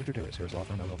motorcycle lawyer. Victor Terrace, Harris Law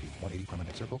Firm, LLP, 180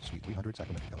 Promenade Circle, Suite 300,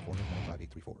 Sacramento, California,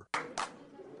 95834.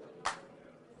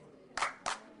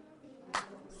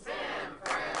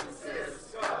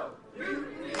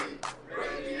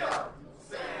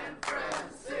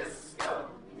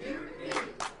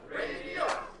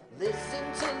 Listen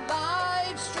to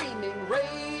live streaming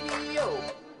radio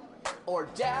or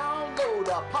download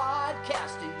a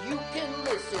podcast and you can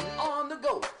listen on the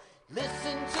go.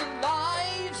 Listen to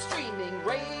live streaming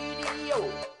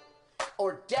radio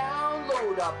or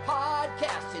download a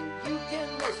podcast and you can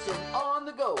listen on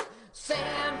the go.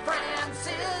 San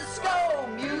Francisco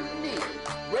Mutiny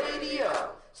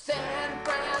Radio. San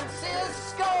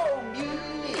Francisco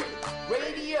Mutiny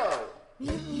Radio.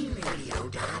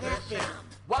 MutinyRadio.fm.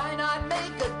 Why not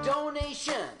make a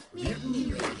donation?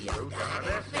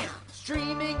 MutinyRadio.fm.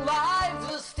 Streaming live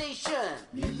the station.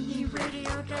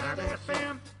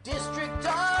 MutinyRadio.fm. District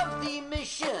of the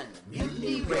Mission.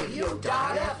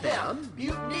 MutinyRadio.fm.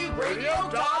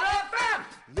 MutinyRadio.fm.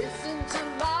 Listen to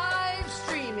live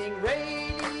streaming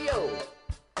radio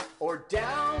or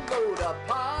download a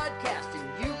podcast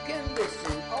and you can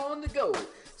listen on the go.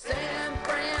 San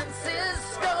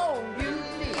Francisco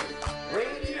Mutiny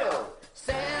Radio.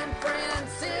 San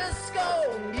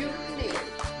Francisco Mutiny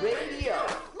Radio.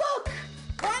 Look,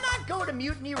 why not go to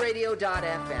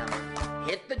MutinyRadio.fm?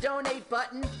 Hit the donate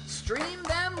button, stream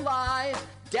them live,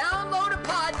 download a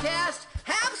podcast,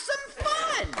 have some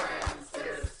fun!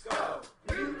 Francisco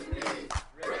Mutiny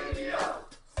Radio.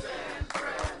 San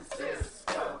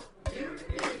Francisco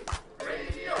Mutiny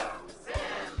Radio.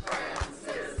 San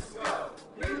Francisco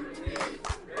Mutiny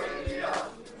Radio.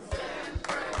 San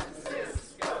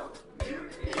Francisco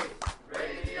Mutiny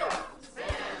Radio.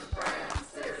 San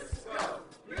Francisco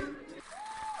Mutiny.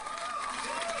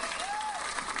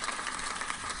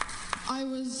 I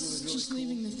was just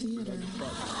leaving the theater.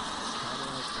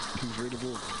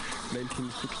 Convertible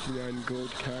 1969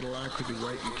 gold Cadillac with the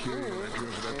white interior. I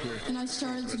drove it up here. And I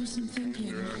started to do some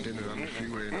thinking. Around in it on the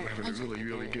freeway, and I'm having a really,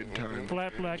 really good time.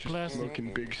 Flat black glasses.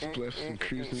 Smoking big spliffs and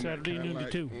cruising Saturday noon to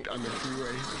 2 on the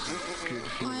freeway. Good to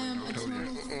see I am a you.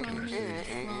 total fraud.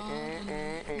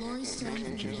 Laurie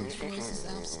Stone's voice is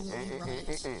absolutely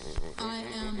right. I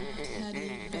am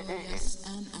Teddy Bellius,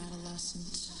 an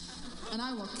adolescent. And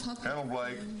I will cut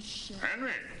the shit.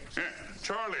 Henry, yeah,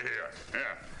 Charlie here.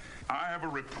 Yeah, I have a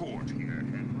report here,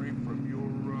 Henry, from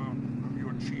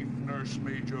your chief nurse,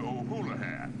 Major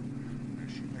O'Houlihan.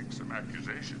 She makes some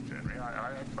accusations, Henry.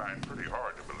 I find pretty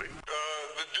hard to believe.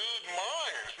 The dude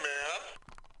minds, man.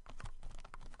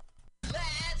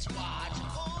 Let's watch a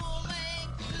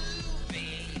full-length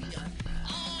movie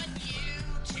on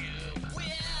YouTube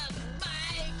with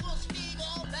Michael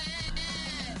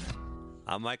Spiegelman.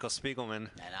 I'm Michael Spiegelman.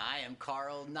 And I am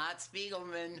Carl Not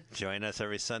Spiegelman. Join us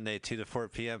every Sunday, 2 to 4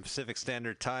 p.m. Pacific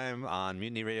Standard Time on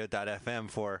MutinyRadio.fm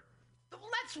for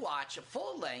Let's watch a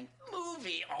full-length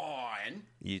movie on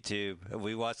YouTube.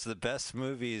 We watch the best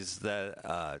movies that,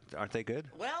 aren't they good?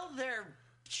 Well, they're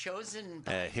chosen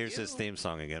by Here's you. his theme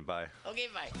song again. Bye. Okay,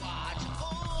 bye. Watch a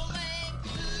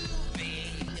full-length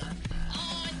movie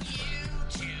on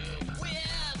YouTube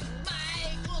with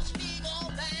Michael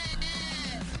Spiegelman.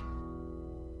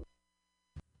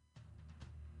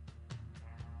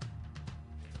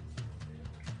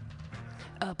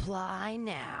 Apply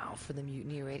now for the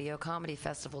Mutiny Radio Comedy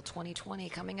Festival 2020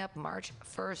 coming up March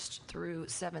 1st through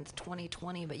 7th,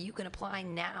 2020. But you can apply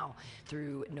now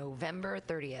through November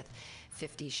 30th.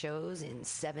 50 shows in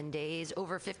 7 days,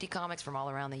 over 50 comics from all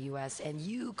around the U.S., and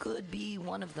you could be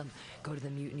one of them. Go to the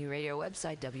Mutiny Radio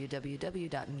website,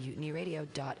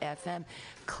 www.mutinyradio.fm.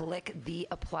 Click the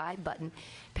apply button.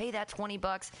 Pay that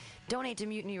 $20. Donate to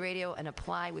Mutiny Radio and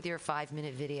apply with your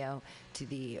 5-minute video to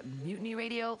the Mutiny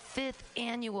Radio 5th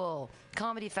Annual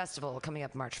Comedy Festival coming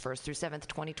up March 1st through 7th,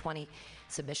 2020.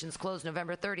 Submissions close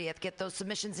November 30th. Get those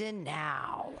submissions in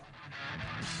now.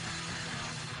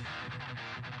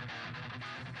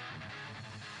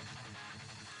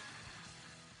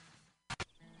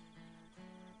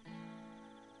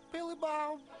 Billy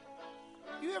Bob,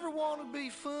 you ever want to be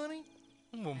funny?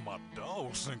 Well, my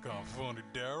dogs think I'm funny,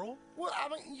 Daryl. Well, I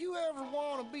mean, you ever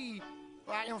want to be,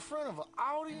 like, in front of an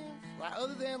audience? Like,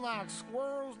 other than, like,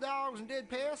 squirrels, dogs, and dead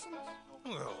peasants?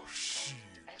 Well, shit.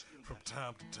 From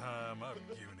time to time, I've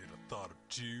given it a thought or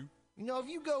two. You know, if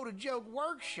you go to Joke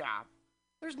Workshop,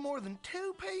 there's more than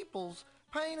 2 peoples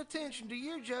paying attention to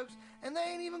your jokes, and they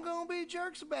ain't even gonna be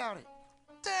jerks about it.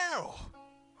 Daryl,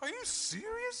 are you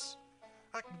serious?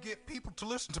 I can get people to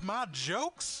listen to my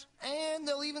jokes? And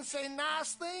they'll even say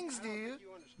nice things, dude,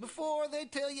 before they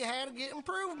tell you how to get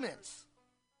improvements.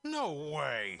 No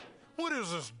way. What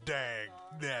is this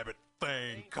dag-nabbit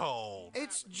thing called?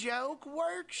 It's Joke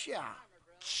Workshop.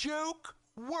 Joke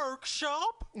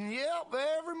Workshop? Yep,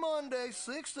 every Monday,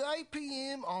 6 to 8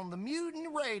 p.m. on the Mutiny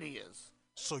Radios.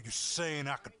 So you're saying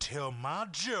I could tell my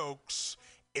jokes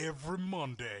every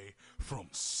Monday from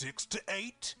 6 to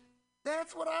 8?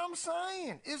 That's what I'm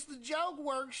saying. It's the Joke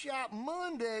Workshop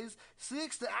Mondays,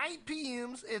 6 to 8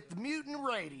 p.m.s at the Mutiny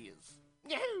Radios.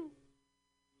 Yahoo!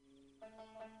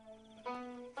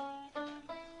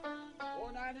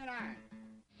 $4.99.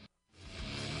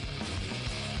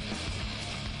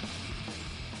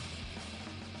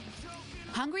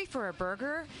 Hungry for a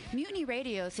burger? Mutiny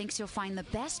Radio thinks you'll find the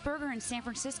best burger in San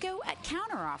Francisco at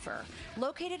Counteroffer,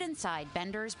 located inside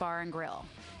Bender's Bar and Grill.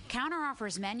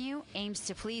 Counteroffer's menu aims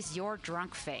to please your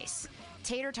drunk face.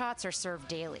 Tater tots are served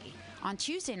daily. On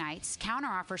Tuesday nights,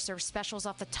 Counteroffer serves specials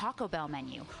off the Taco Bell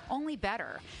menu, only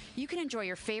better. You can enjoy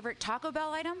your favorite Taco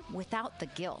Bell item without the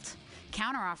guilt.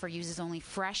 Counteroffer uses only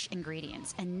fresh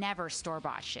ingredients and never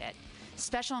store-bought shit.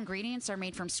 Special ingredients are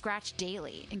made from scratch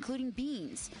daily, including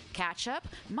beans, ketchup,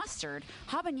 mustard,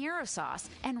 habanero sauce,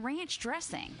 and ranch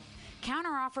dressing.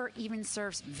 Counteroffer even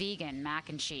serves vegan mac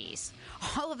and cheese.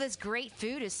 All of this great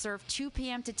food is served 2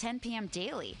 p.m. to 10 p.m.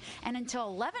 daily and until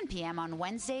 11 p.m. on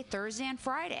Wednesday, Thursday, and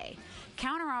Friday.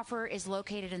 Counteroffer is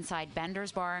located inside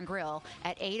Bender's Bar and Grill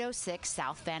at 806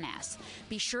 South Van Ness.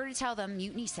 Be sure to tell them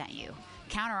Mutiny sent you.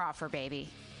 Counteroffer, baby.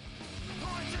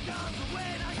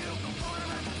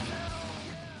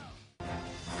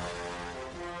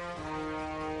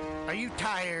 Are you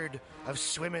tired of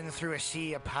swimming through a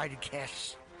sea of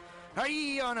podcasts? Are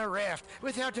ye on a raft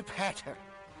without a paddle?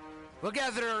 Well,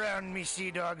 gather around me,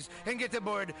 sea dogs, and get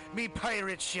aboard me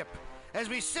pirate ship as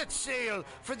we set sail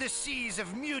for the seas of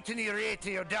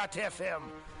MutinyRadio.fm.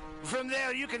 From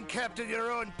there, you can captain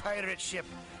your own pirate ship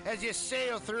as you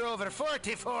sail through over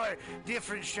 44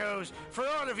 different shows for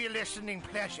all of your listening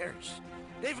pleasures.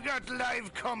 They've got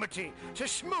live comedy to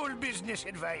small business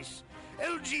advice,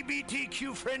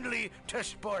 LGBTQ friendly to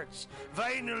sports,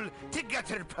 vinyl to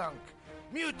gutter punk.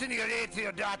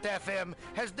 MutinyRadio.fm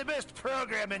has the best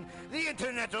programming the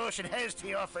internet ocean has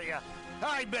to offer you.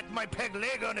 I bet my peg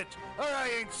leg on it, or I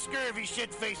ain't scurvy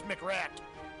shit-faced McRat.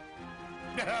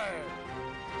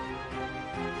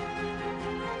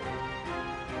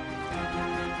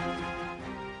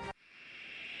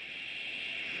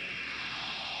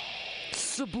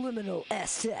 Subliminal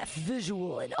SF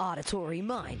visual and auditory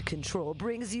mind control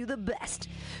brings you the best,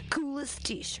 coolest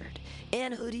t-shirt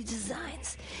and hoodie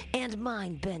designs and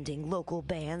mind-bending local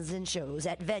bands and shows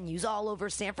at venues all over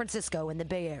San Francisco and the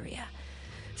Bay Area.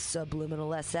 Subliminal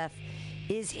SF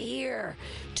is here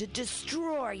to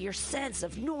destroy your sense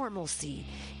of normalcy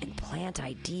and plant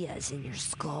ideas in your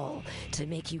skull to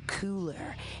make you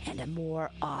cooler and a more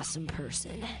awesome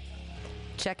person.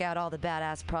 Check out all the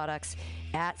badass products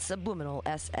at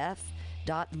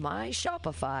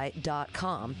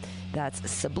subliminalsf.myshopify.com. That's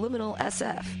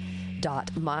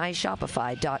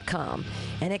subliminalsf.myshopify.com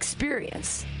and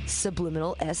experience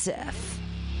Subliminal SF.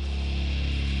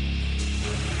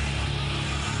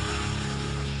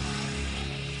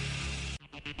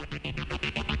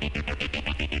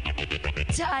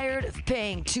 Tired of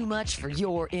paying too much for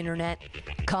your internet?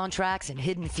 Contracts and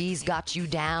hidden fees got you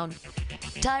down?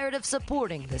 Tired of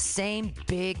supporting the same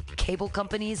big cable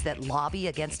companies that lobby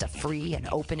against a free and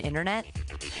open internet?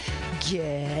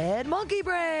 Get Monkey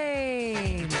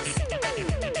Brains!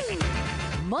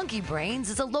 Monkey Brains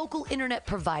is a local internet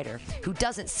provider who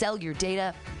doesn't sell your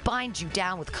data, bind you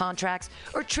down with contracts,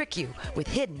 or trick you with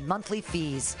hidden monthly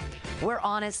fees. We're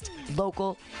honest,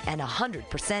 local, and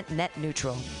 100% net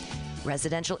neutral.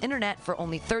 Residential internet for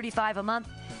only $35 a month,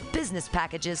 business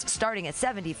packages starting at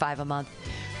 $75 a month.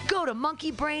 Go to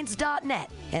monkeybrains.net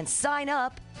and sign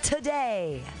up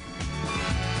today.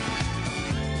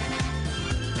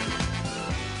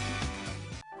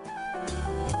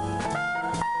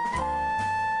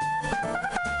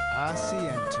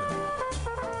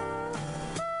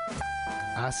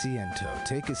 Asiento.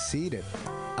 Take a seat at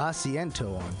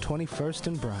Asiento on 21st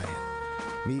and Bryant.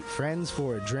 Meet friends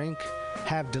for a drink,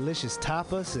 have delicious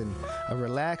tapas, and a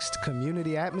relaxed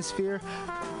community atmosphere.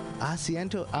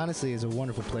 Asiento, honestly, is a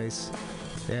wonderful place.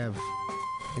 They have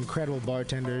incredible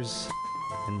bartenders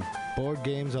and board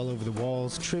games all over the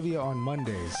walls, trivia on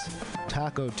Mondays,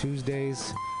 Taco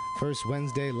Tuesdays, First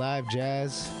Wednesday, live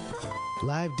jazz,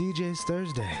 live DJs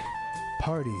Thursday,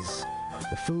 parties.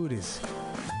 The food is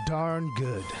darn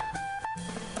good.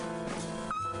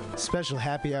 Special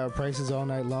happy hour prices all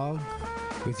night long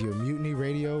with your Mutiny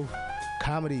Radio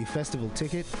Comedy Festival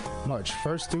ticket, March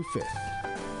 1st through 5th.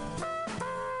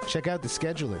 Check out the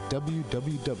schedule at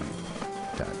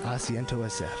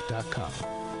www.asientosf.com.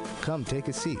 Come take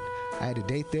a seat. I had a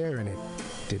date there and it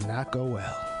did not go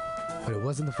well. But it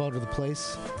wasn't the fault of the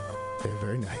place. They're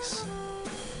very nice.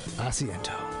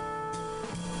 Asiento.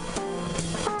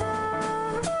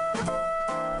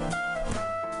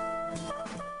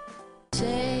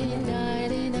 Say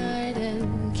nighty-night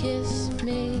and kiss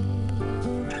me.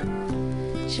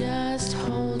 Just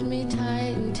hold me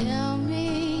tight and tell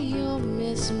me you'll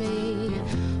miss me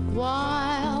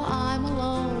while I'm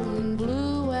alone and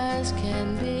blue as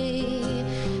can be.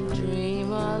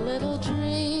 Dream a little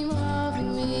dream of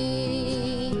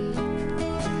me.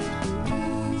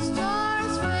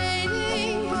 Stars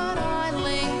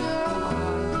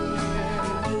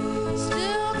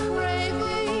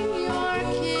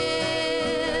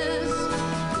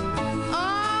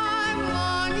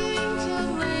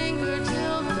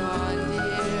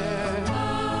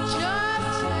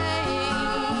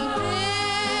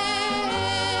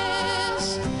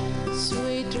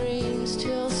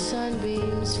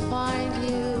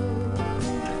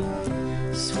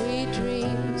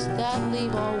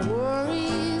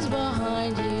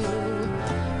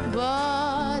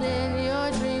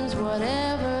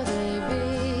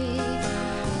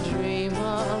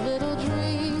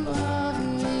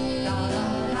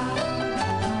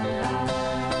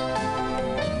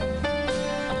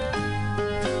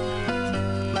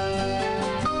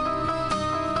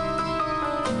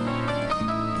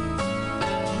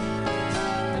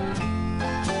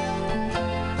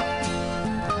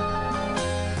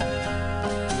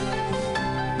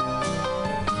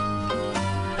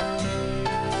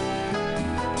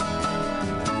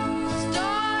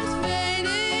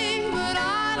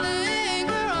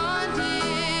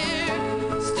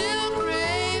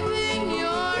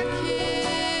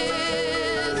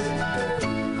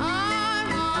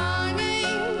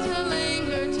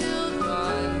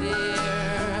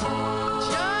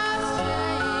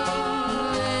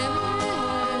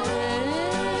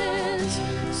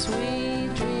Sweet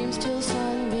dreams till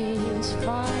sunbeams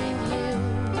find you.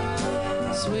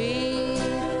 Sweet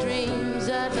dreams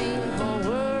that leave all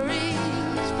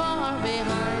worries far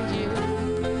behind you.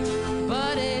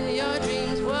 But in your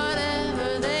dreams,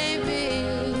 whatever they be,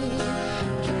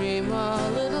 dream a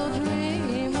little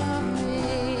dream of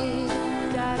me.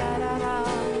 Da da da da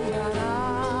da da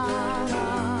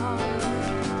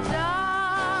da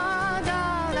da da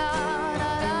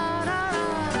da da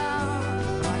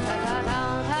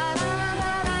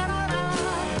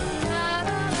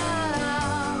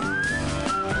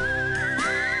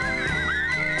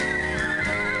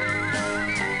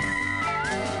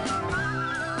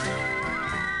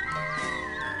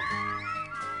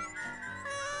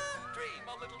Dream a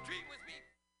little dream with me.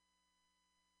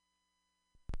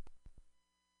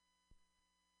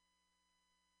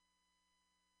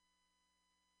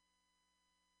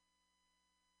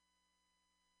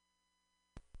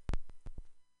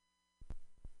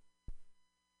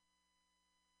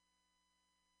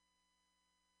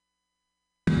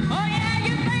 Oh yeah,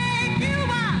 you think you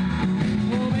are,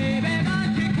 oh baby, but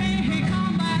you can't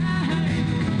come back.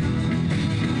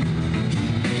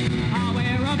 I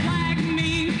wear a black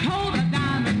mean coat, a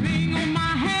diamond ring on my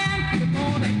hand.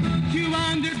 Before they put you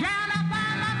underground, I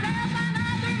find myself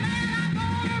another man. I'm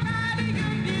gonna ride a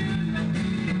good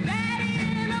daddy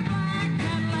in a black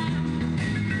Cadillac.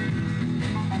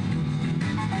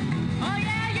 Oh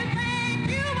yeah, you think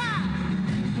you are,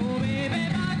 oh baby,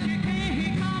 but you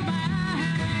can't come back.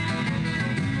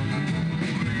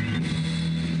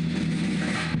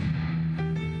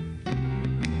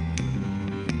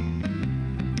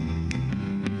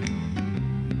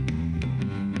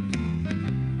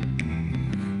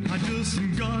 I just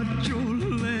got your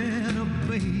letter,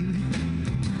 baby.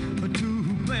 Too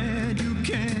bad you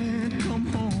can't come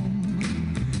home.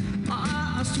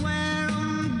 I swear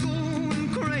I'm going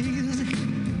crazy,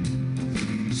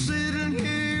 sitting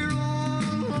here all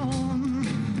alone.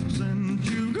 Since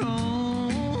you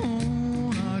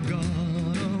gone, I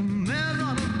got a mess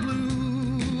of the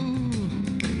blues.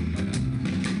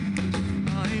 I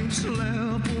ain't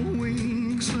slept a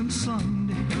wink since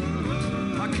Sunday.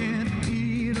 I can't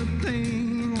eat a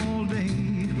thing all day.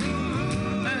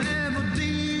 Every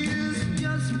day is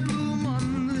just Blue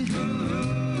Monday.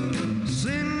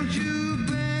 Since you've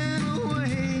been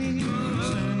away,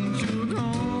 since you're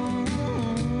gone,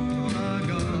 I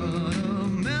got a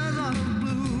mess of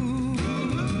blues.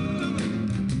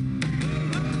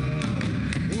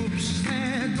 Whoops,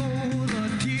 there goes a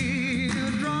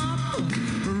teardrop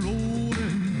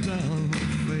rolling down my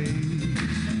face.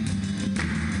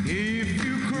 If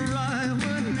you cry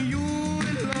when you're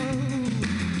in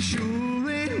love, sure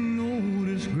ain't no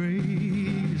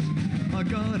disgrace. I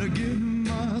gotta get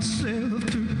myself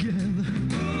together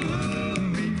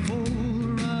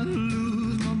before I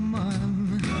lose my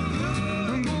mind.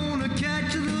 I'm gonna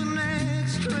catch the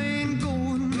next train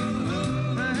going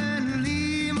and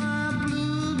leave my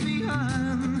blues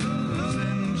behind.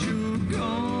 Since you're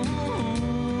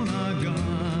gone, I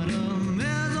got a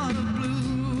mess of the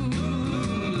blues.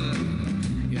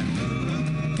 Yeah.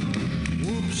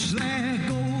 Whoops, there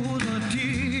goes a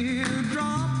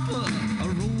teardrop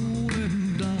rolling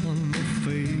down my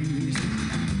face.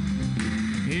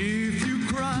 If you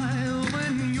cry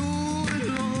when you're in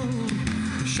love,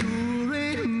 sure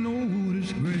ain't no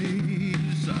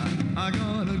disgrace. I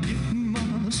gotta get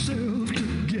myself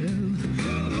together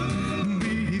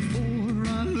before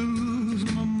I lose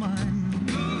my mind.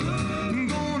 I'm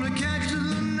gonna catch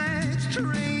the next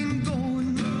train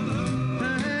going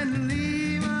and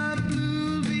leave my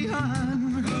blues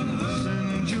behind.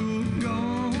 Since you're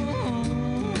gone,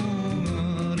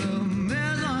 got a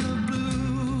mess of the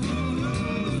blues.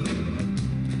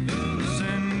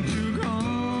 Since you're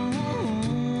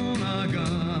gone, I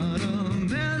got a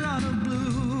mess of the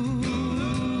blues.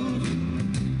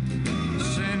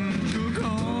 Since you're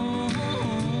gone,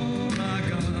 I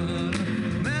got a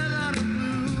mess of the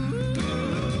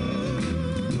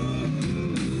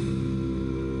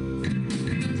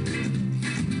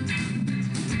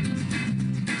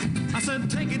I said,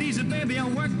 take it easy, baby. I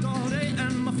worked all day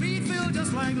and my feet feel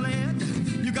just like lead.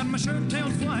 You got my shirt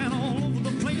tails flying all over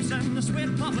the place and the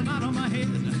sweat popping out of my head.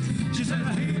 She said,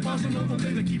 hey, bossa nova,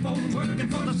 baby, keep on working,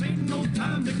 for this ain't no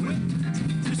time to quit.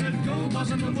 She said, go,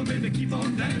 bossa nova, baby, keep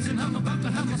on dancing. I'm about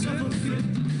to have myself a fit.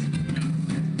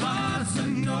 Bossa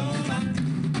nova,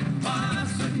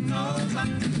 bossa nova.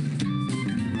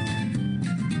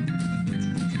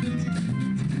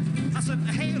 I said,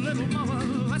 hey, little mama,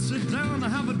 let's sit down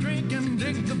and have a drink and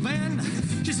dig the band.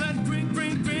 She said, drink,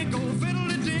 drink, drink, oh,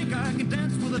 fiddle-de-dink, I can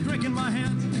dance with a drink in my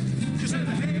hand. She said,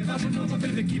 hey, bossa nova,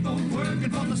 baby, keep on working,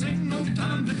 for this ain't no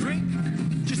time to drink.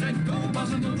 She said, go,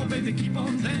 bossa nova, baby, keep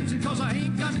on dancing, cause I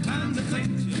ain't got time to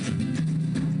think.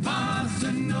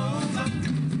 Bossa nova,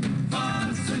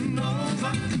 bossa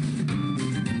nova.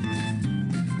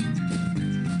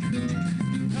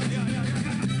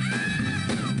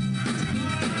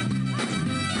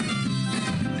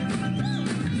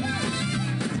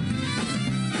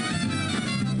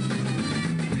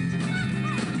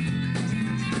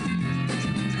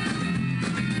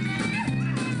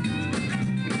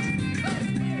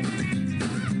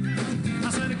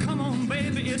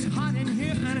 It's hot in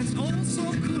here and it's oh so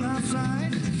cool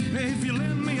outside. If you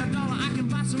lend me $1, I can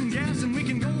buy some gas and we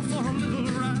can go for a little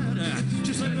ride.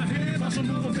 She said, hey, bossa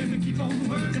nova, baby, keep on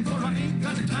working, for I ain't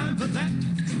got time for that.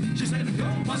 She said, go,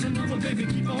 bossa nova, baby,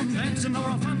 keep on dancing, or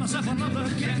I'll find myself another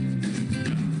cat.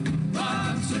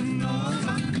 Bossa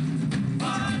nova,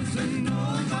 bossa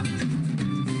nova.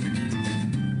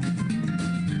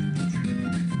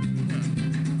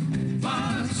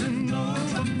 Bossa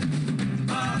nova.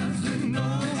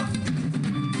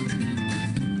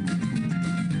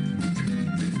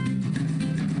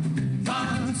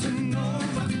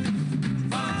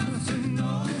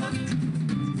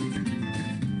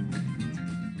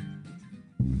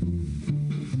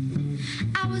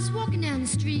 I was walking down the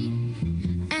street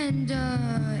and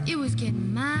it was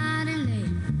getting mighty late.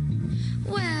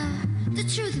 Well, the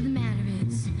truth of the matter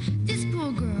is, this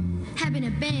poor girl had been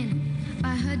abandoned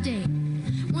by her date.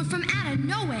 When from out of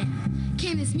nowhere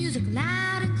came this music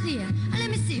loud and clear. Let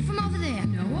me see, from over there.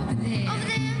 No, over there. Over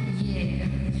there? Yeah.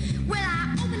 Well,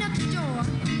 I opened up the door,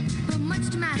 but much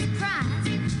to my surprise,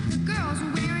 the girls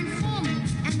were wearing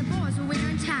formals and the boys were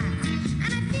wearing ties.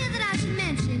 And I feel that I should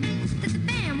mention that the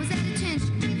band was at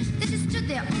attention. They just stood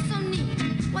there all so neat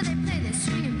while they played their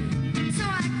swinging beat. So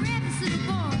I grabbed this little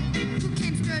boy who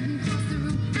came strutting across the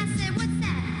room. I said, what's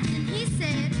that? And he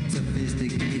said,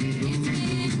 sophisticated.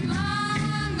 It's been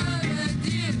long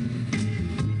overdue.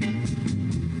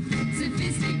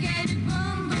 Sophisticated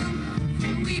boom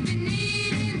boom. We've been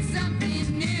needing something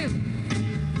new.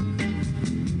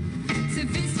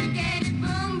 Sophisticated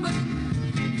boom boom.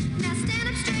 Now stand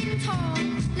up straight and tall,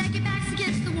 like your back's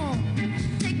against the wall.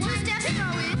 Take 2 steps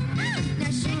forward.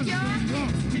 Now shake your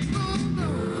hips. Boom boom.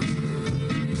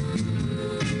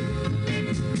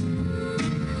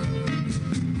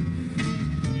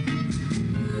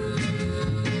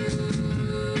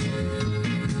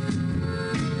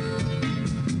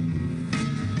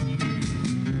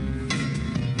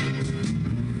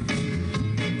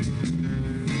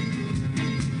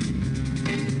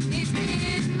 It's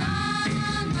been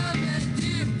long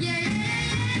overdue. Yeah.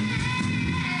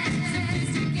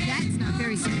 Sophisticated. That's not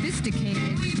very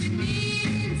sophisticated. We've been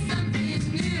needing something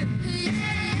new.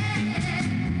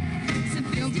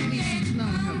 Don't believe she's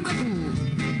blowing her cool.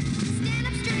 Stand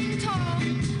up straight and tall,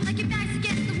 like your back's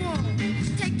against the wall.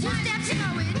 Take 2 steps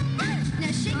forward.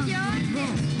 Now shake your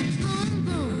hips. Boom,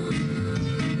 boom.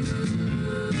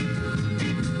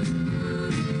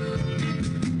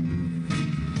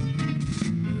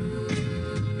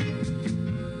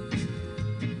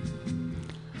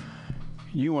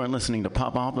 You are listening to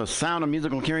Pop Off, the sound of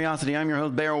musical curiosity. I'm your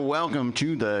host, Bear. Welcome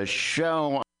to the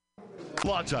show.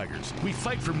 Law Tigers, we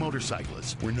fight for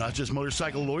motorcyclists. We're not just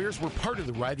motorcycle lawyers, we're part of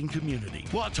the riding community.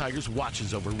 Law Tigers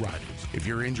watches over riders. If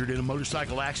you're injured in a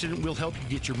motorcycle accident, we'll help you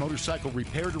get your motorcycle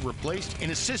repaired or replaced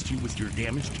and assist you with your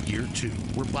damaged gear too.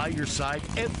 We're by your side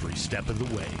every step of the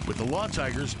way. With the Law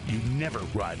Tigers, you never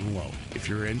ride alone. If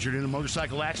you're injured in a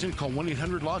motorcycle accident, call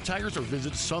 1-800-LAW-TIGERS or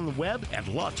visit us on the web at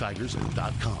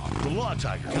lawtigers.com. The Law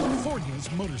Tigers,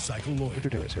 California's motorcycle lawyer. Victor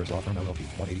Terrace, Harris Law Firm, LLP,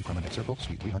 180 Promenade Circle,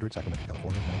 Suite 300, Sacramento,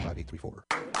 California, 95834.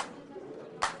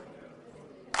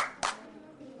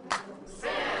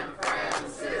 San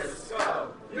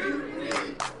Francisco,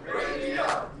 Mutiny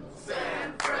Radio.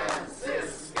 San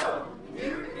Francisco,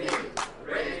 Mutiny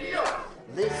Radio.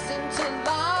 Listen to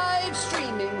live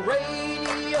streaming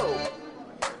radio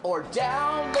or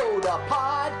download a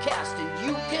podcast and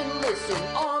you can listen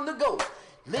on the go.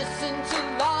 Listen to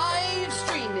live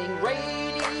streaming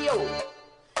radio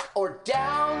or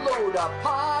download a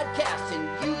podcast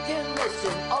and you can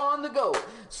listen on the go.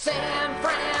 San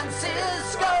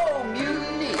Francisco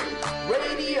Mutiny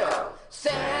Radio.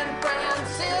 San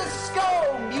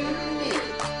Francisco Mutiny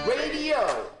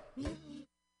Radio.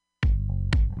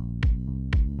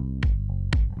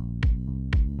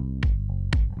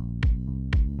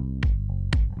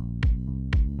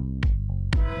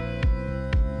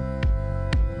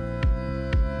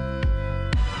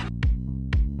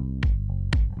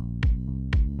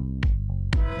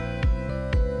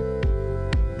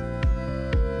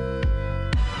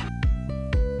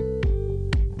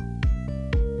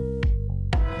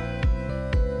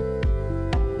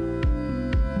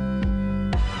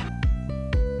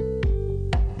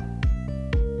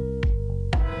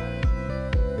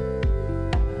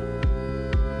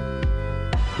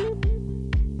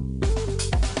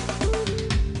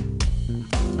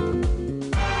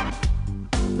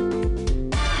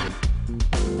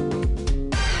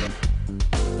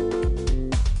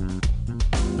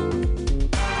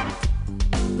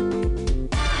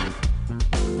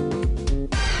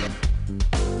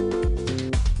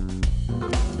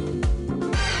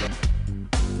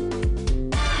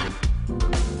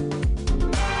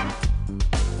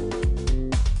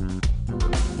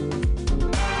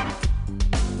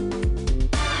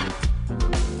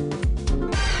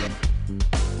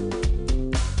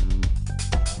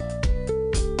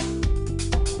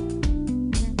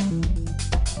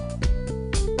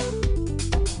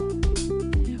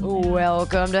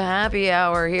 Welcome to Happy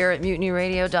Hour here at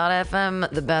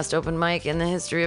MutinyRadio.fm, the best open mic in the history of